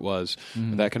 or whatever it was.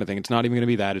 That kind of thing. It's not even going to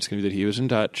be that. It's going to be that he was in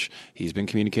touch. He's been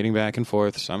communicating back and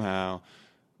forth somehow.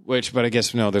 But I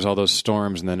guess, no, there's all those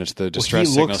storms and then it's the distress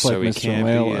he signal, looks so like he Mr. can't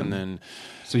be. Weyland. And then...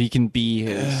 so he can be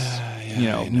his,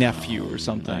 nephew or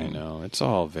something. I know. It's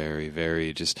all very,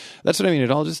 very just... That's what I mean.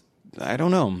 It all just... I don't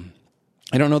know.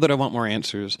 I don't know that I want more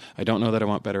answers. I don't know that I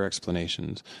want better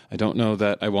explanations. I don't know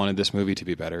that I wanted this movie to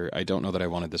be better. I don't know that I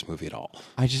wanted this movie at all.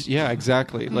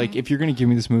 Exactly. Like, if you're going to give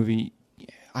me this movie,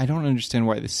 I don't understand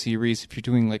why the series, if you're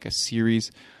doing like a series,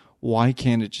 why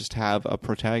can't it just have a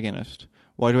protagonist?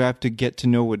 Why do I have to get to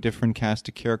know a different cast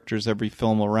of characters every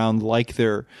film around like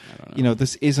they're,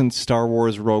 this isn't Star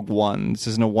Wars Rogue One. This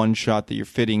isn't a one-shot that you're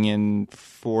fitting in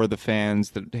for the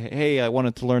fans that, hey, I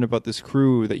wanted to learn about this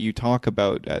crew that you talk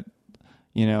about at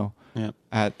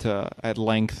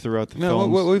length throughout the No,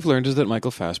 films. what we've learned is that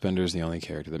Michael Fassbender is the only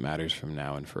character that matters from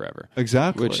now and forever.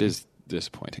 Exactly. Which is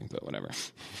disappointing, but whatever.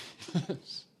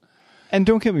 And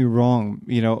don't get me wrong,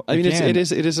 I mean, again, it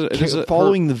is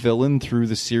following the villain through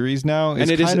the series now is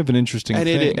kind of an interesting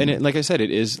thing. And like I said,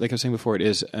 it is, like I was saying before, it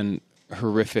is an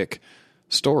horrific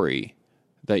story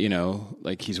that,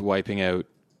 like he's wiping out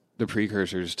the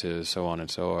precursors to so on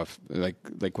and so off,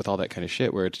 like with all that kind of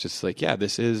shit, where it's just like, yeah,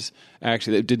 this is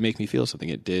actually, it did make me feel something.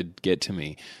 It did get to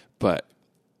me, but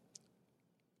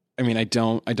I mean, I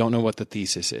don't know what the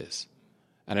thesis is,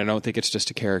 and I don't think it's just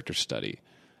a character study,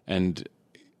 and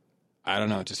I don't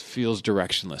know, it just feels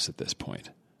directionless at this point.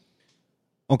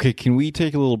 Okay, can we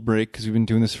take a little break because we've been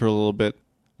doing this for a little bit?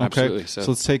 Okay, Absolutely. so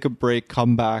let's take a break,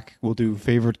 come back. We'll do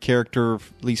favorite character,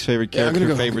 least favorite Yeah, I'm character,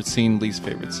 gonna go- favorite scene, least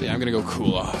favorite scene. Yeah, I'm gonna go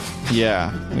cool off.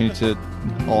 Yeah, we need to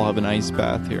all have an ice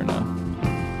bath here now.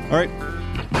 All right.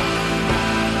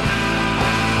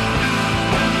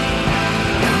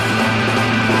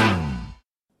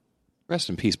 Rest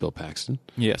in peace, Bill Paxton.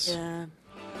 Yes. Yeah.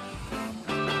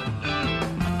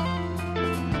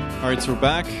 All right, so we're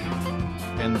back.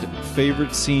 And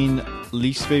favorite scene,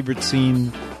 least favorite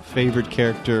scene, favorite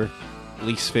character,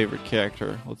 least favorite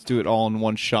character. Let's do it all in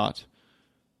one shot.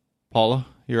 Paula,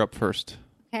 you're up first.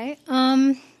 Okay.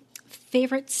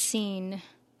 Favorite scene.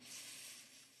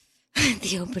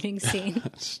 The opening scene.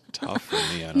 It's tough for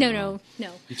me. I don't know. No.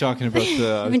 You're talking about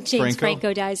the When James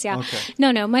Franco dies, yeah. Okay.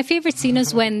 No. My favorite scene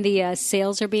is when the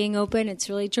sails are being opened. It's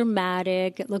really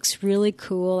dramatic. It looks really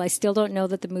cool. I still don't know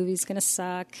that the movie's going to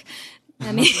suck.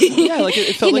 I mean, Yeah, like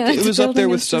it felt like it's it was up there building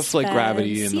with in stuff like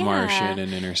Gravity and suspense. The Martian Yeah.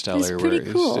 and It Interstellar, was pretty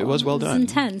where cool. it was well It was done.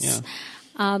 intense.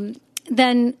 Yeah.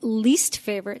 Then least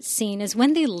favorite scene is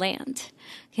when they land.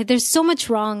 Okay, there's so much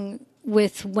wrong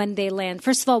with when they land.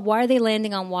 First of all, why are they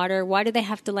landing on water? Why do they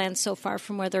have to land so far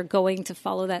from where they're going to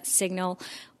follow that signal?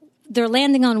 They're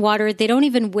landing on water. They don't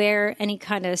even wear any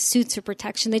kind of suits or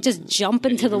protection. They just jump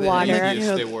into the water.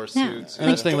 They wore suits. And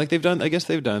that's the thing, like I guess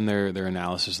they've done their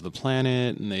analysis of the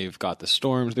planet, and they've got the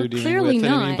storms they're dealing clearly with.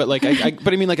 And I mean, not. but like,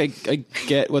 I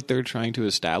get what they're trying to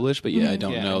establish, but yeah, I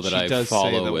don't know that I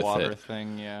follow with water it.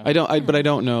 thing, yeah. But I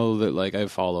don't know that like I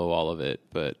follow all of it.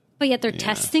 But yet they're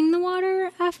testing the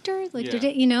water after. Like,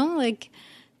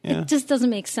 Yeah. it just doesn't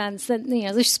make sense that,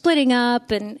 they're splitting up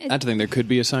and that's the thing. There could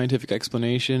be a scientific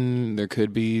explanation. There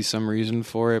could be some reason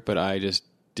for it, but I just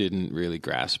didn't really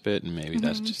grasp it, and maybe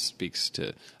that just speaks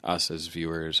to us as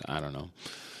viewers. I don't know.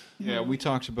 Yeah, we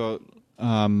talked about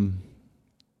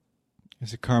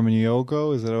Is it Carmen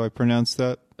Yogo? Is that how I pronounce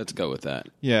that? Let's go with that.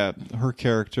 Yeah, her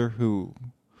character, who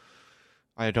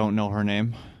I don't know her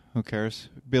name. Who cares?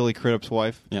 Billy Crudup's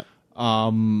wife. Yep.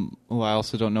 Well, I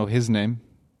also don't know his name.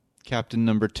 Captain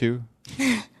number 2.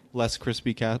 Less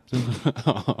crispy captain.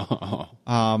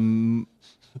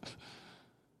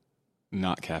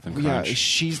 Not Captain Yeah, Crunch.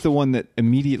 she's the one that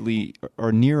immediately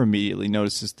or near immediately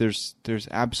notices there's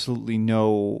absolutely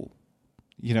no,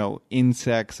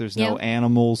 insects. There's no Yeah.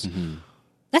 animals. Mm-hmm.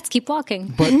 Let's keep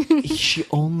walking. But she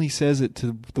only says it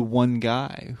to the one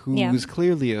guy who Yeah. is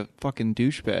clearly a fucking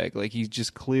douchebag. Like, he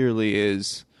just clearly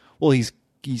is. Well, he's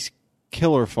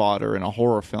killer fodder in a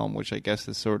horror film, which I guess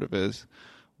this sort of is.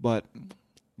 But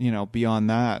beyond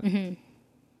that,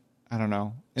 I don't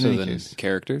know. In So any then, case,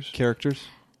 characters?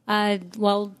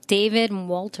 Well, David and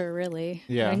Walter, really.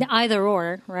 Yeah. I mean, either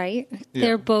or, right?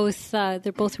 Yeah. They're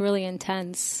both really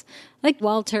intense. Like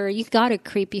Walter, you got a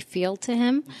creepy feel to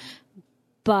him,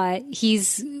 but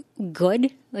he's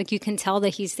good. Like, you can tell that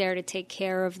he's there to take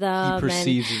care of them. he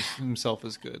perceives himself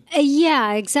as good.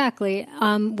 Yeah, exactly.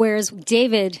 Whereas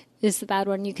David is the bad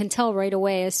one. You can tell right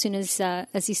away as soon as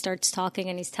he starts talking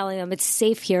and he's telling them it's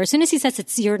safe here. As soon as he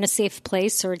says you're in a safe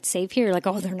place or it's safe here, you're like,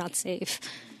 oh, they're not safe.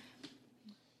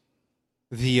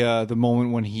 The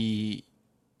moment when he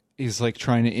is like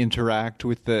trying to interact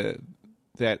with the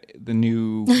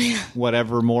new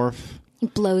whatever morph. He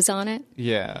blows on it.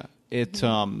 Yeah. It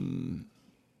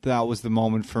that was the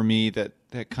moment for me that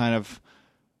kind of,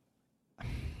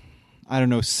 I don't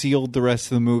know, sealed the rest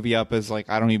of the movie up as like,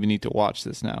 I don't even need to watch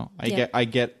this now. I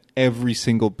get every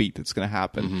single beat that's going to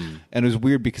happen. And it was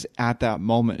weird because at that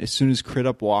moment, as soon as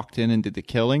Crudup walked in and did the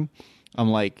killing, I'm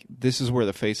like, this is where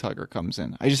the facehugger comes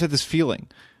in. I just had this feeling.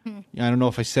 I don't know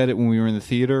if I said it when we were in the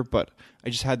theater, but I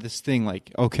just had this thing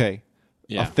like, okay,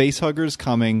 Yeah. a facehugger is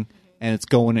coming and it's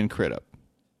going in Crudup.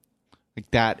 Like,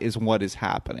 that is what is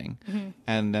happening.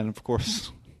 And then, of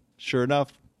course, sure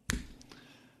enough,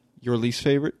 your least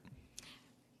favorite?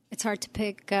 It's hard to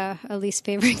pick a least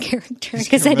favorite character You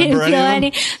because can't I didn't remember feel any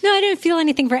of them? No, I didn't feel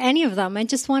anything for any of them. I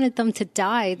just wanted them to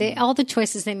die. All the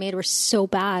choices they made were so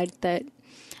bad that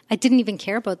I didn't even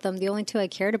care about them. The only two I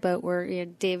cared about were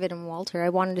David and Walter. I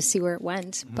wanted to see where it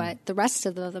went, but the rest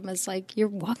of them is like, you're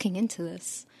walking into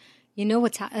this. You know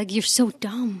what's happening. Like, you're so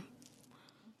dumb.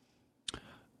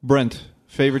 Brent,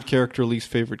 favorite character, least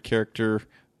favorite character,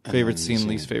 favorite scene,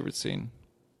 least favorite scene.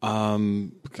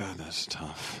 God, that's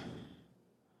tough.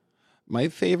 My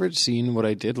favorite scene, what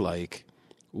I did like,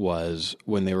 was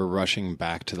when they were rushing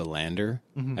back to the lander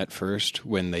at first,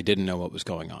 when they didn't know what was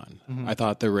going on. I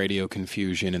thought the radio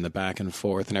confusion and the back and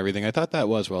forth and everything, I thought that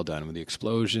was well done with the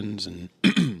explosions and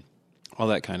all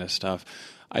that kind of stuff.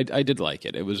 I did like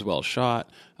it. It was well shot.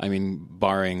 I mean,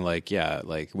 barring like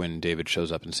when David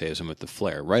shows up and saves him with the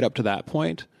flare. Right up to that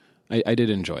point, I did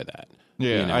enjoy that.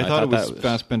 Yeah, You know, I thought it was that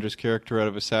Fassbender's character out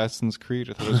of Assassin's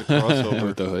Creed. I thought it was a crossover.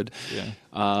 with the hood. Yeah.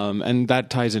 And that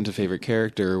ties into favorite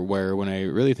character, where when I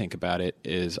really think about it,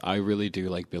 is I really do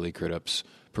like Billy Crudup's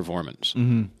performance.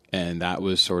 And that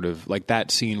was sort of like,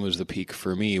 that scene was the peak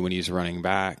for me when he's running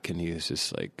back and he's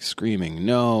just like screaming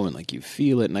no, and like you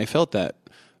feel it. And I felt that,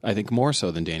 I think, more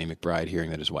so than Danny McBride hearing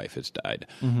that his wife has died.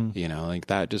 You know, like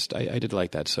that just, I did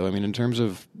like that. So, I mean, in terms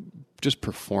of just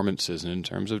performances and in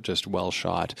terms of just well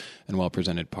shot and well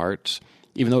presented parts,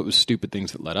 even though it was stupid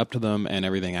things that led up to them and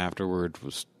everything afterward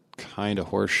was kind of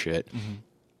horse shit,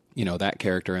 you know, that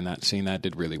character in that scene, that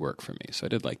did really work for me. So I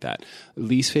did like that.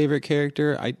 Least favorite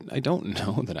character, I don't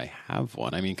know that I have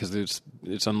one. I mean, because it's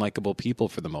unlikable people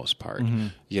for the most part.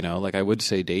 You know, like I would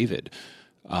say David,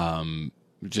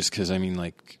 just because, I mean,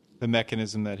 like, The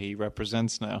mechanism that he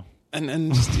represents now.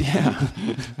 and just, yeah,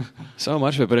 so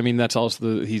much of it. But I mean, that's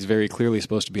also he's very clearly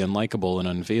supposed to be unlikable and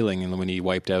unfeeling. And when he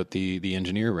wiped out the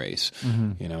engineer race,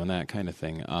 you know, and that kind of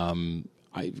thing.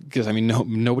 Because I mean,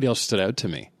 nobody else stood out to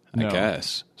me, I No.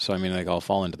 guess. So I mean, like, I'll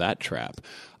fall into that trap.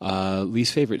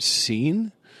 Least favorite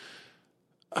scene?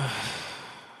 I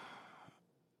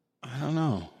don't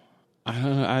know.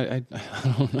 I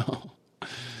don't know.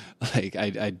 Like,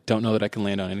 I don't know that I can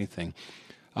land on anything.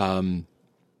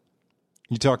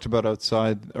 You talked about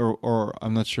outside, or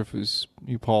I'm not sure if it was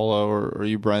you, Paula, or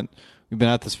you, Brent. We've been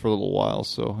at this for a little while,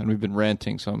 and we've been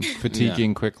ranting, so I'm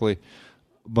fatiguing quickly.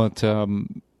 But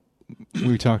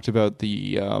we talked about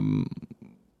the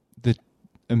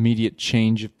immediate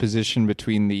change of position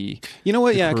between the You know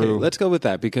what? Yeah, okay. crew. Let's go with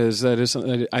that, because that is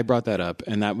I brought that up,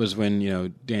 and that was when, you know,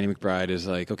 Danny McBride is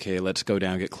like, okay, let's go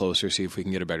down, get closer, see if we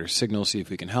can get a better signal, see if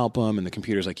we can help him, and the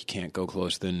computer's like, you can't go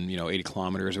closer than 80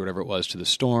 kilometers or whatever it was to the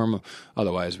storm,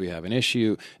 otherwise we have an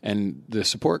issue. And the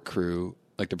support crew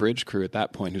like the bridge crew at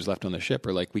that point who's left on the ship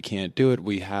are like, we can't do it.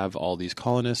 We have all these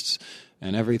colonists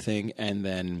and everything. And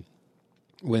then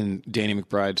when Danny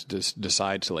McBride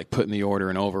decides to like put in the order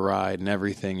and override and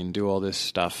everything and do all this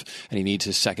stuff, and he needs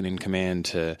his second in command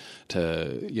to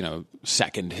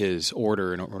second his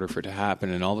order in order for it to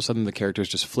happen, and all of a sudden the characters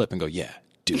just flip and go, yeah,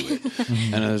 do it.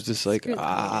 And I was just like,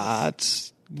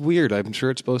 it's weird. I'm sure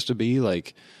it's supposed to be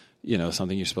like,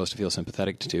 something you're supposed to feel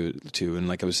sympathetic to. And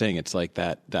like I was saying, it's like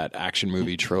that action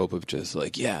movie trope of just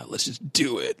like, yeah, let's just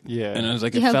do it. Yeah. And I was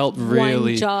like, You it have felt one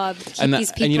really job to keep and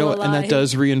these people and you know, alive. and that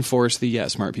does reinforce the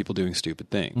smart people doing stupid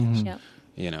things.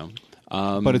 Yeah.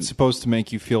 But it's supposed to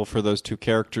make you feel for those two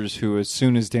characters who, as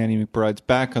soon as Danny McBride's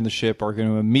back on the ship, are going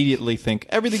to immediately think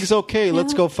everything's okay.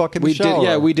 Let's go fuck in the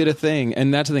shower. We did a thing,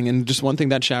 and that's the thing. And just one thing,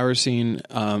 that shower scene,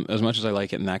 as much as I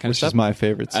like it and that kind of Which stuff, is my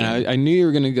favorite scene. And I knew you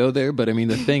were going to go there, but I mean,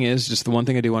 the thing is, just the one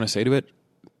thing I do want to say to it,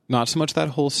 not so much that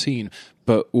whole scene,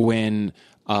 but when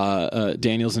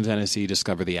Daniels and Tennessee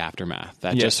discover the aftermath,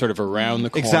 that just sort of around the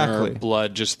corner, Exactly.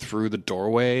 blood just through the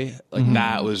doorway, like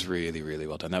that was really, really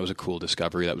well done. That was a cool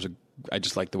discovery. I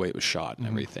just liked the way it was shot and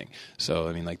everything. So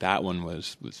I mean, like that one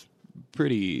was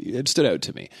pretty. It stood out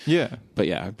to me. Yeah. But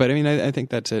I mean, I think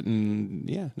that's it.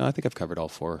 And I think I've covered all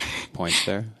 4 points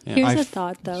there. Yeah. Here's a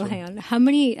thought, though. Hang on. How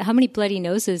many bloody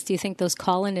noses do you think those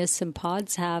colonists and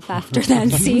pods have after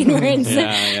that scene where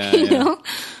it's,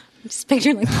 I'm just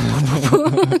picturing like,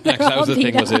 that was the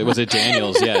thing. beat Was it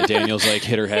Daniels? Yeah, Daniels like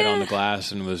hit her head on the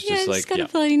glass and was just like, got a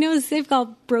bloody nose. They've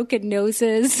got broken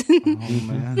noses. Oh,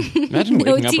 man. Imagine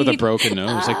No waking up with a teeth. broken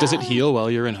nose. Like, does it heal while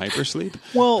you're in hypersleep?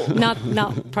 Well,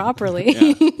 not properly.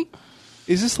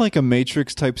 is this like a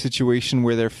Matrix type situation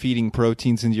where they're feeding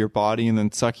proteins into your body and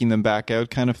then sucking them back out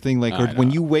kind of thing? Like, or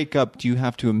when you wake up, do you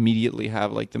have to immediately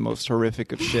have like the most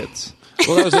horrific of shits?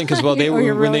 Well, that was the thing, because they Or were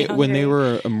you're really when they hungry.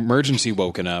 were emergency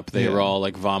woken up, they were all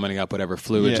like vomiting up whatever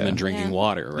fluids and then drinking Yeah.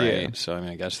 water, right? Yeah. So I mean,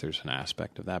 I guess there's an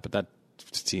aspect of that, but that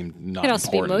seemed not Could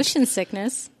also be important. motion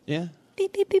sickness. Yeah.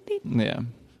 Beep, beep, beep, beep. Yeah.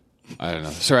 I don't know.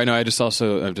 Sorry, no, I've just had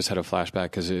a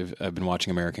flashback because I've been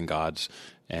watching American Gods,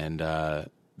 and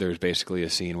there's basically a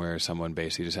scene where someone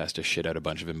basically just has to shit out a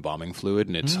bunch of embalming fluid,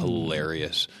 and it's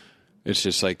hilarious. It's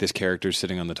just like this character's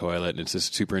sitting on the toilet, and it's this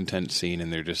super intense scene,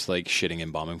 and they're just like shitting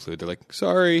embalming fluid. They're like,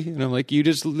 sorry. And I'm like, you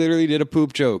just literally did a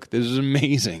poop joke. This is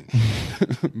amazing.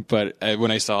 But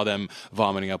when I saw them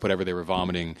vomiting up whatever they were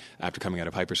vomiting after coming out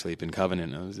of hypersleep in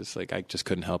Covenant, I was just like, I just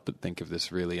couldn't help but think of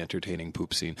this really entertaining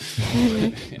poop scene.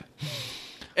 Yeah.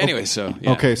 Anyway, so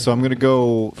yeah. Okay, so I'm going to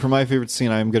go for my favorite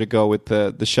scene. I'm going to go with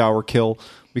the shower kill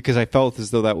because I felt as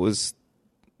though that was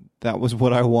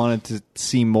what I wanted to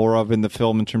see more of in the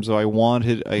film in terms of I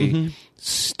wanted a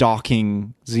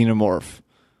stalking xenomorph.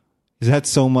 Is that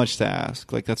so much to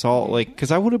ask? Like that's all like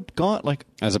because I would have gone like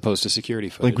As opposed to security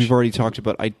footage. like we've already talked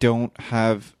about. I don't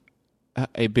have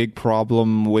a big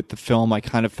problem with the film. I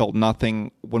kind of felt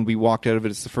nothing when we walked out of it.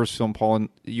 It's the first film, Paul, and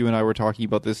you and I were talking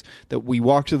about this, that we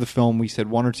walked to the film, we said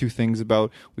one or two things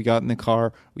about, we got in the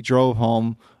car, we drove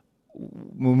home,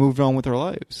 we moved on with our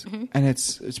lives. And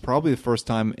it's probably the first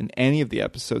time in any of the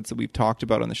episodes that we've talked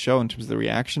about on the show in terms of the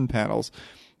reaction panels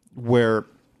where,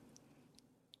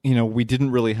 you know, we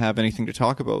didn't really have anything to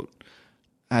talk about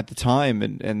at the time.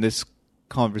 And this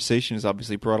conversation has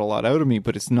obviously brought a lot out of me,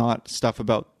 but it's not stuff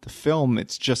about the film.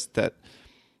 It's just that,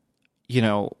 you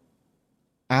know,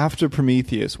 after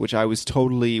Prometheus, which I was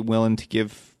totally willing to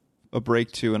give a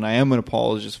break to, and I am an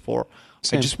apologist for,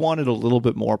 I just wanted a little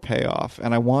bit more payoff.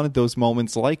 And I wanted those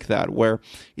moments like that where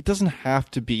it doesn't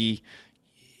have to be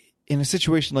in a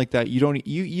situation like that.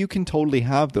 You can totally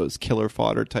have those killer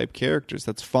fodder type characters.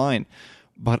 That's fine.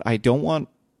 But I want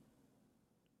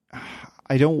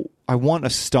a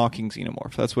stalking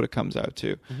xenomorph. That's what it comes out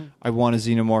to. I want a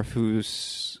xenomorph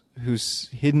who's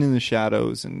hidden in the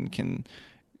shadows and can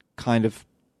kind of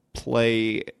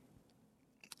play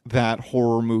that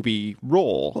horror movie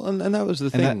role. Well, and that was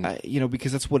the thing. And that,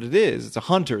 because that's what it is. It's a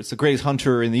hunter. It's the greatest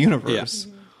hunter in the universe.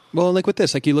 Yeah. Well, like with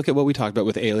this, like you look at what we talked about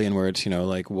with Alien, where it's,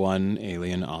 like one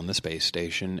alien on the space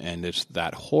station and it's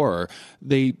that horror.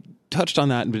 They touched on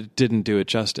that but didn't do it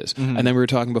justice. And then we were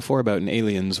talking before about in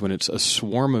Aliens when it's a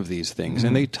swarm of these things,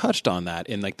 and they touched on that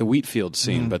in like the wheat field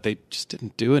scene, but they just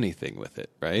didn't do anything with it,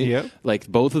 right? Yep. Like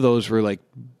both of those were like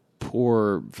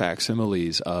poor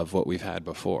facsimiles of what we've had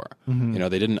before. They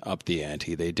didn't up the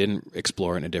ante. They didn't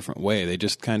explore it in a different way. They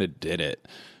just kind of did it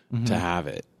to have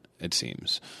it, it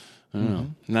seems. I don't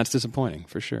know. And that's disappointing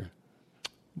for sure.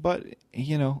 But,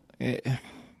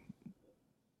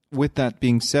 with that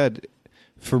being said,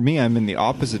 for me, I'm in the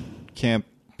opposite camp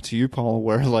to you, Paul,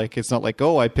 where like it's not like,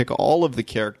 oh, I pick all of the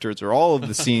characters or all of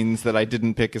the scenes that I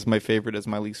didn't pick as my favorite as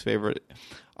my least favorite.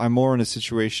 I'm more in a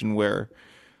situation where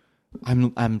I'm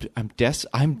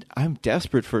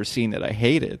desperate for a scene that I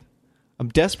hated. I'm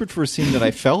desperate for a scene that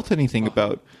I felt anything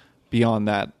about beyond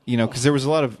that, because there was a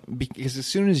lot of, because as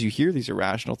soon as you hear these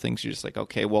irrational things, you're just like,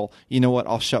 okay, well, you know what?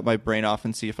 I'll shut my brain off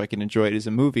and see if I can enjoy it as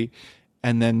a movie.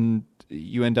 And then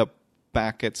you end up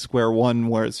back at square one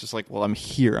where it's just like, well, I'm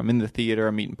here. I'm in the theater.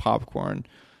 I'm eating popcorn.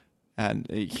 And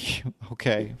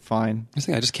okay, fine.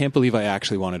 I just can't believe I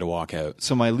actually wanted to walk out.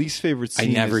 So my least favorite scene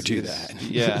I never do that.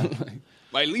 Yeah.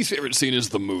 My least favorite scene is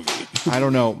the movie. I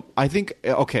don't know. I think,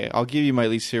 okay, I'll give you my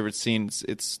least favorite scene.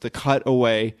 It's the cut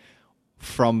away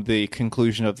from the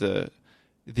conclusion of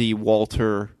the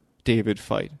Walter David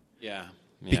fight. Yeah.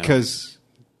 Because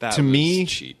that to was me,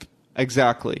 cheap.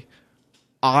 Exactly.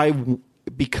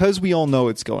 Because we all know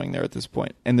it's going there at this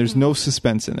point, and there's no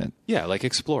suspense in it. Yeah, like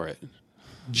explore it.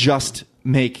 Just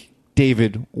make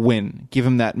David win. Give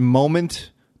him that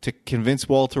moment to convince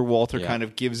Walter. Walter kind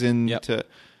of gives in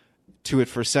to it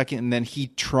for a second, and then he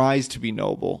tries to be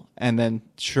noble, and then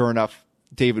sure enough,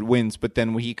 David wins. But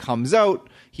then when he comes out,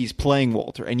 he's playing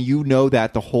Walter, and you know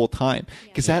that the whole time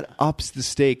because that ups the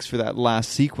stakes for that last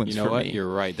sequence. You know for what? me.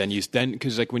 You're right. Then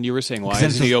because like when you were saying, why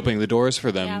Because isn't he opening the doors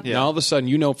for them? Yeah. Now all of a sudden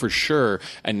you know for sure,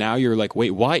 and now you're like,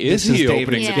 wait, why is This he is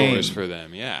opening David's the game. doors for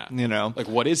them? Yeah, Like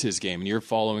what is his game? And you're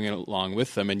following it along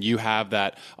with them, and you have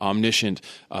that omniscient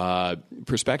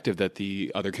perspective that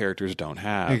the other characters don't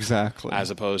have. Exactly. As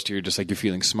opposed to you're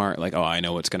feeling smart, like, oh, I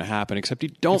know what's going to happen. Except you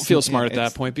don't feel smart at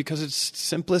that point because it's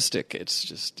simplistic. It's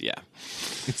just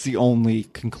It's the only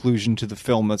conclusion to the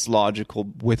film that's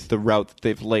logical with the route that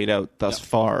they've laid out thus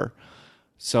far.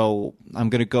 So I'm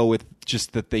going to go with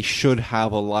just that they should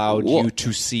have allowed you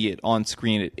to see it on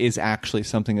screen. It is actually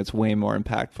something that's way more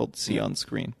impactful to see on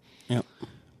screen. Yep.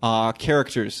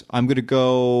 Characters. I'm going to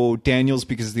go Daniels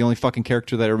because it's the only fucking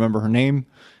character that I remember her name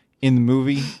in the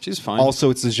movie. She's fine.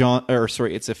 Also, it's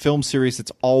it's a film series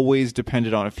that's always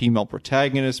depended on a female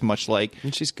protagonist, much like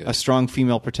And she's good. a strong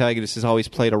female protagonist has always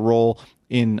played a role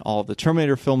in all of the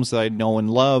Terminator films that I know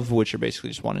and love, which are basically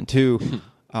just 1 and 2.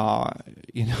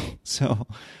 So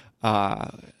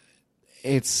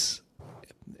it's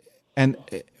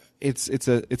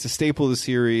a staple of the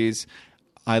series.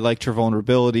 I liked her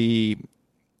vulnerability.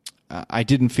 I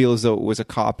didn't feel as though it was a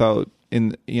cop out.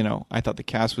 I thought the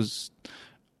cast was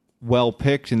well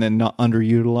picked and then not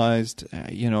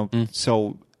underutilized.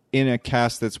 So in a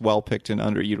cast that's well picked and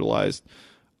underutilized,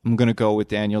 I'm going to go with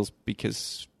Daniels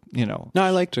because No,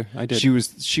 I liked her. I did. she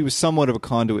was somewhat of a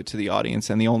conduit to the audience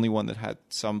and the only one that had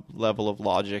some level of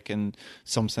logic and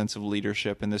some sense of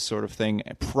leadership and this sort of thing.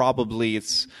 Probably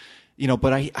it's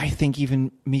but I think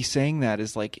even me saying that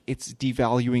is like it's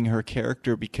devaluing her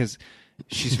character because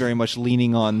she's very much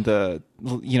leaning on the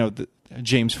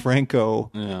James Franco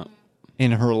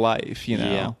in her life,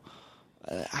 Yeah.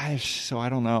 So I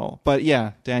don't know. But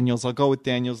yeah, Daniels. I'll go with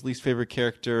Daniels. Least favorite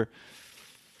character.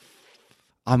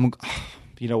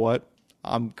 You know what?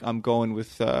 I'm going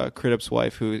with Crudup's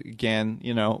wife, who again,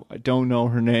 I don't know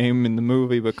her name in the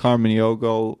movie, but Carmen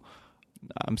Yogo.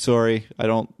 I'm sorry, I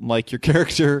don't like your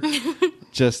character.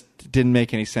 Just didn't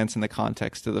make any sense in the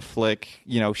context of the flick.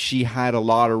 She had a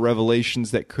lot of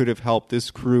revelations that could have helped this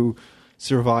crew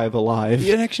survive alive.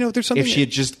 Yeah, actually, there's something. If she had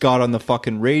just got on the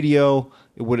fucking radio,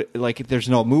 it would there's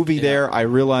no movie there. I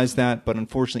realize that, but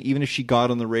unfortunately, even if she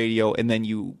got on the radio and then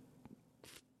you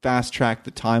fast track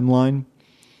the timeline,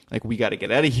 like we got to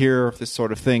get out of here, this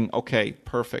sort of thing. Okay,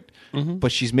 perfect. Mm-hmm.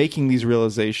 But she's making these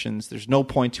realizations. There's no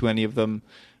point to any of them.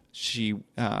 She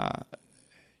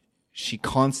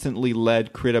constantly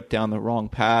led Crudup down the wrong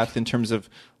path in terms of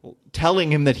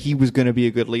telling him that he was going to be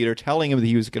a good leader, telling him that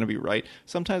he was going to be right.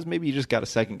 Sometimes maybe you just got to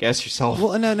second guess yourself.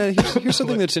 Well, no. Here's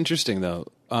something that's interesting though,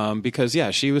 because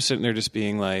she was sitting there just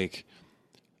being like,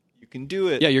 "You can do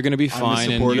it. Yeah, you're going to be fine,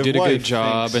 and you did a good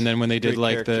job." Thanks. And then when they did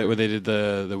Great character.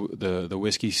 the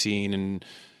whiskey scene, and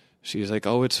she's like,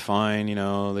 "Oh, it's fine,"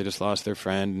 they just lost their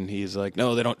friend, and he's like,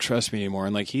 "No, they don't trust me anymore."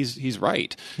 And like he's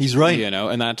right. He's right.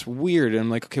 And that's weird. And I'm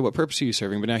like, okay, what purpose are you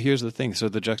serving? But now here's the thing. So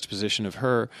the juxtaposition of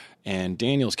her and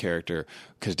Daniel's character,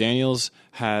 because Daniel's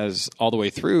has all the way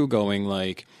through going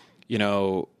like,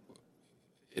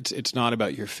 it's not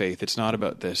about your faith. It's not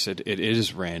about this. It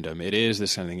is random. It is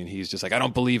this kind of thing. And he's just like, I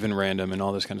don't believe in random and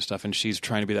all this kind of stuff. And she's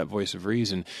trying to be that voice of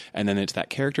reason. And then it's that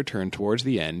character turn towards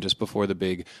the end, just before the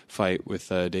big fight with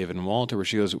David and Walter, where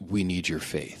she goes, "We need your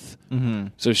faith." Mm-hmm.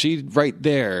 So she right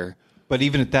there But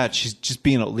even at that, she's just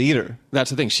being a leader.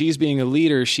 That's the thing. She's being a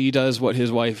leader. She does what his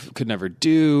wife could never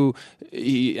do.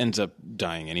 He ends up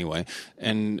dying anyway.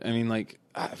 And I mean, like,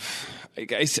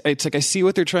 it's like I see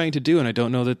what they're trying to do, and I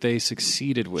don't know that they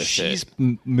succeeded with She's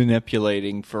it.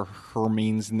 manipulating for her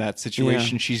means in that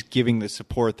situation. Yeah. She's giving the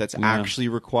support that's actually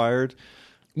required.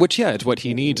 Which, yeah, it's what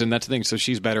he needs, and that's the thing. So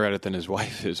she's better at it than his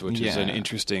wife is, which is an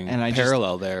interesting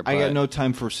parallel there. I got no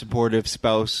time for a supportive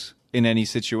spouse in any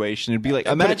situation. It'd be like,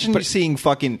 imagine seeing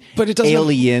fucking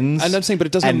aliens. I'm not saying, but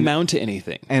it doesn't amount to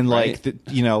anything. And right? like,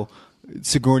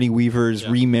 Sigourney Weaver's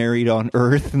remarried on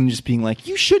Earth and just being like,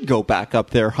 you should go back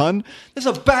up there, hun. That's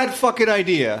a bad fucking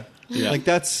idea. Yeah. Like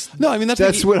that's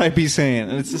what I'd be saying.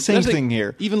 And it's the same thing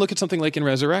here. Even look at something like in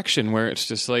Resurrection, where it's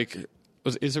just like,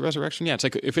 is it Resurrection? Yeah, it's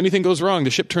like if anything goes wrong, the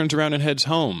ship turns around and heads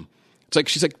home. It's like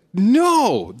she's like,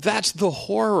 no, that's the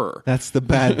horror. That's the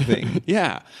bad thing.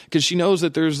 Yeah, because she knows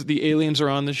that the aliens are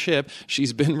on the ship.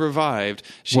 She's been revived.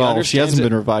 She hasn't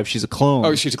been revived. She's a clone.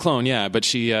 Oh, she's a clone. Yeah, but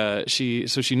she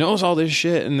knows all this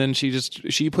shit, and then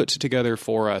she puts it together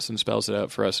for us and spells it out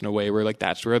for us in a way where like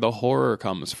that's where the horror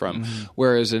comes from. Mm-hmm.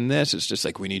 Whereas in this, it's just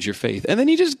like we need your faith, and then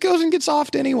he just goes and gets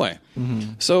offed anyway.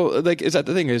 Mm-hmm. So like, is that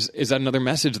the thing? Is that another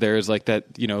message there? Is like that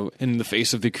in the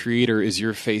face of the Creator is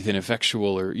your faith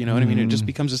ineffectual, or you know what I mean? It just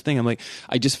becomes this thing. I'm like,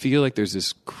 I just feel like there's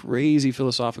this crazy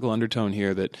philosophical undertone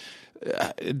here that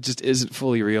it just isn't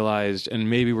fully realized, and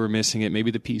maybe we're missing it.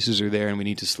 Maybe the pieces are there and we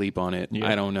need to sleep on it. Yeah.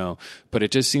 I don't know. But it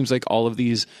just seems like all of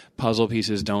these puzzle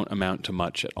pieces don't amount to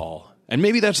much at all. And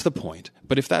maybe that's the point.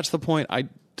 But if that's the point, I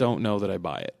don't know that I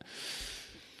buy it.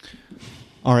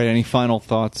 All right, any final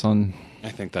thoughts on... I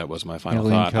think that was my final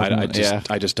thought.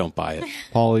 I just don't buy it.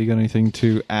 Paul, you got anything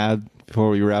to add before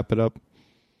we wrap it up?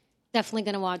 Definitely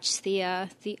going to watch the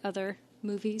other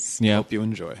movies. Yeah, hope you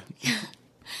enjoy.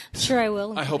 Sure, I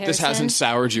will. I hope this hasn't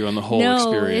soured you on the whole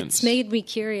experience. No, it's made me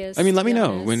curious. I mean, let me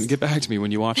know. Get back to me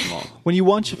when you watch them all. When you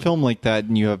watch a film like that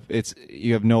and you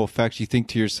have no effects, you think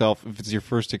to yourself, if it's your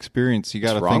first experience, you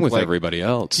got to think, wrong with everybody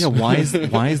else? Yeah, why has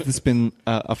this been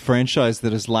a franchise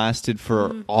that has lasted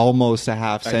for almost a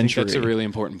half century? I think that's a really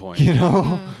important point. You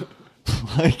know,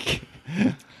 like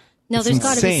no, there's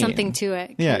got to be something to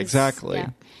it. Yeah, exactly.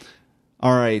 Yeah.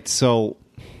 All right, so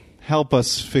help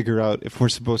us figure out if we're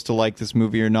supposed to like this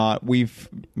movie or not. We've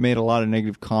made a lot of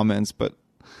negative comments, but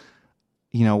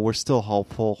we're still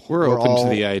hopeful. We're open to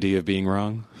the idea of being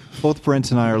wrong. Both Brent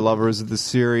and I are lovers of the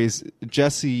series.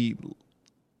 Jesse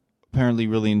apparently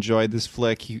really enjoyed this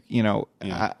flick. I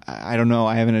don't know.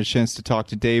 I haven't had a chance to talk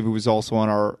to Dave, who was also on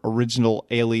our original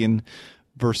Alien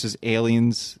versus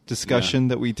Aliens discussion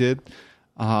that we did.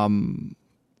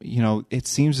 It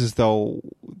seems as though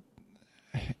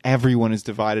everyone is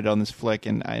divided on this flick,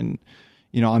 and I'm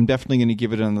definitely going to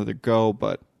give it another go,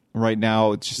 but right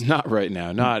now it's just not right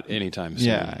now, not anytime soon.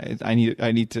 Yeah, I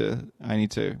need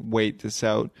to wait this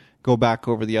out, go back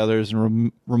over the others,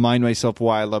 and remind myself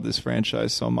why I love this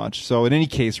franchise so much. So in any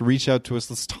case, reach out to us.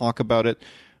 Let's talk about it.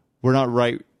 We're not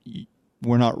right.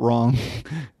 We're not wrong.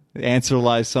 The answer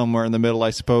lies somewhere in the middle,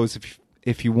 I suppose.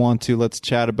 If you want to, let's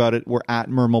chat about it. We're at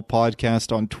Mermel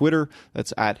Podcast on Twitter.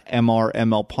 That's at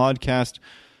MRML Podcast.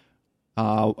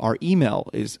 Our email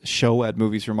is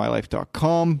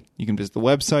show@moviesfrommylife.com. You can visit the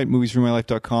website,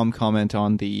 moviesfrommylife.com, comment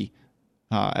on the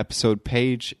episode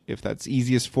page. If that's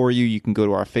easiest for you, you can go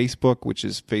to our Facebook, which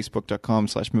is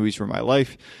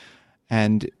facebook.com/moviesfrommylife.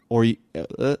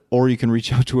 Or you can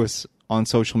reach out to us on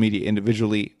social media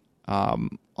individually.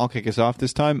 I'll kick us off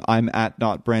this time. I'm at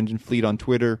 @BrandonFleet on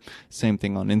Twitter. Same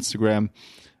thing on Instagram.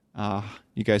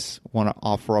 You guys want to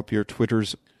offer up your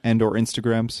Twitters and or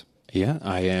Instagrams? Yeah,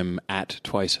 I am at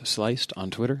 @TwiceSliced on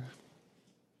Twitter.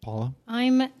 Paula?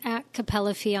 I'm at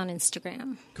Capellafee on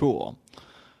Instagram. Cool.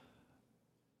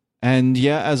 And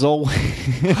yeah, as always...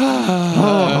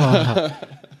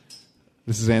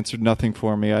 This has answered nothing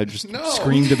for me. I just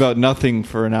screamed about nothing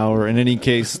for an hour. In any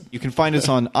case, you can find us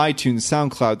on iTunes,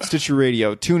 SoundCloud, Stitcher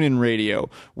Radio, TuneIn Radio,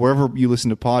 wherever you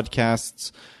listen to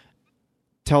podcasts.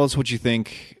 Tell us what you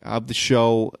think of the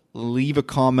show. Leave a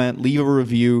comment, leave a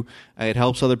review. It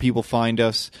helps other people find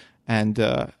us. And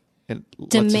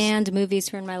demand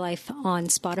Movies Ruin My Life on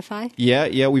Spotify.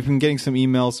 Yeah, we've been getting some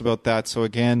emails about that. So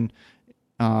again,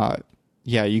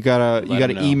 you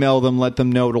gotta email them, let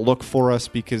them know to look for us,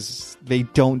 because they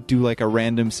don't do like a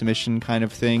random submission kind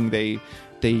of thing. They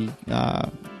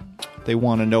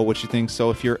want to know what you think. So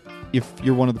if you're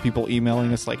one of the people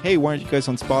emailing us like, hey, why aren't you guys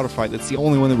on Spotify? That's the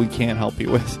only one that we can't help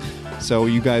you with. So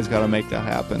you guys got to make that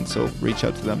happen. So reach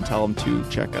out to them, tell them to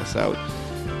check us out.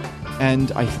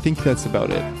 And I think that's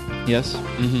about it. Yes?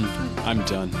 Mm-hmm. I'm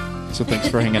done. So thanks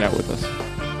for hanging out with us.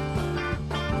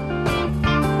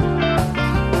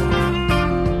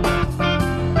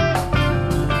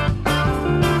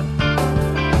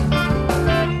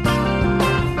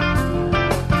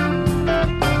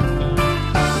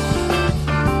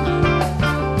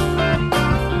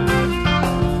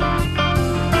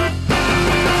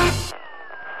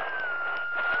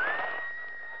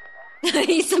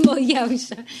 He's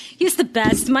the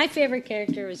best. My favorite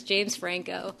character was James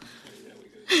Franco.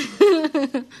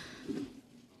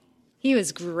 He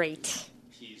was great.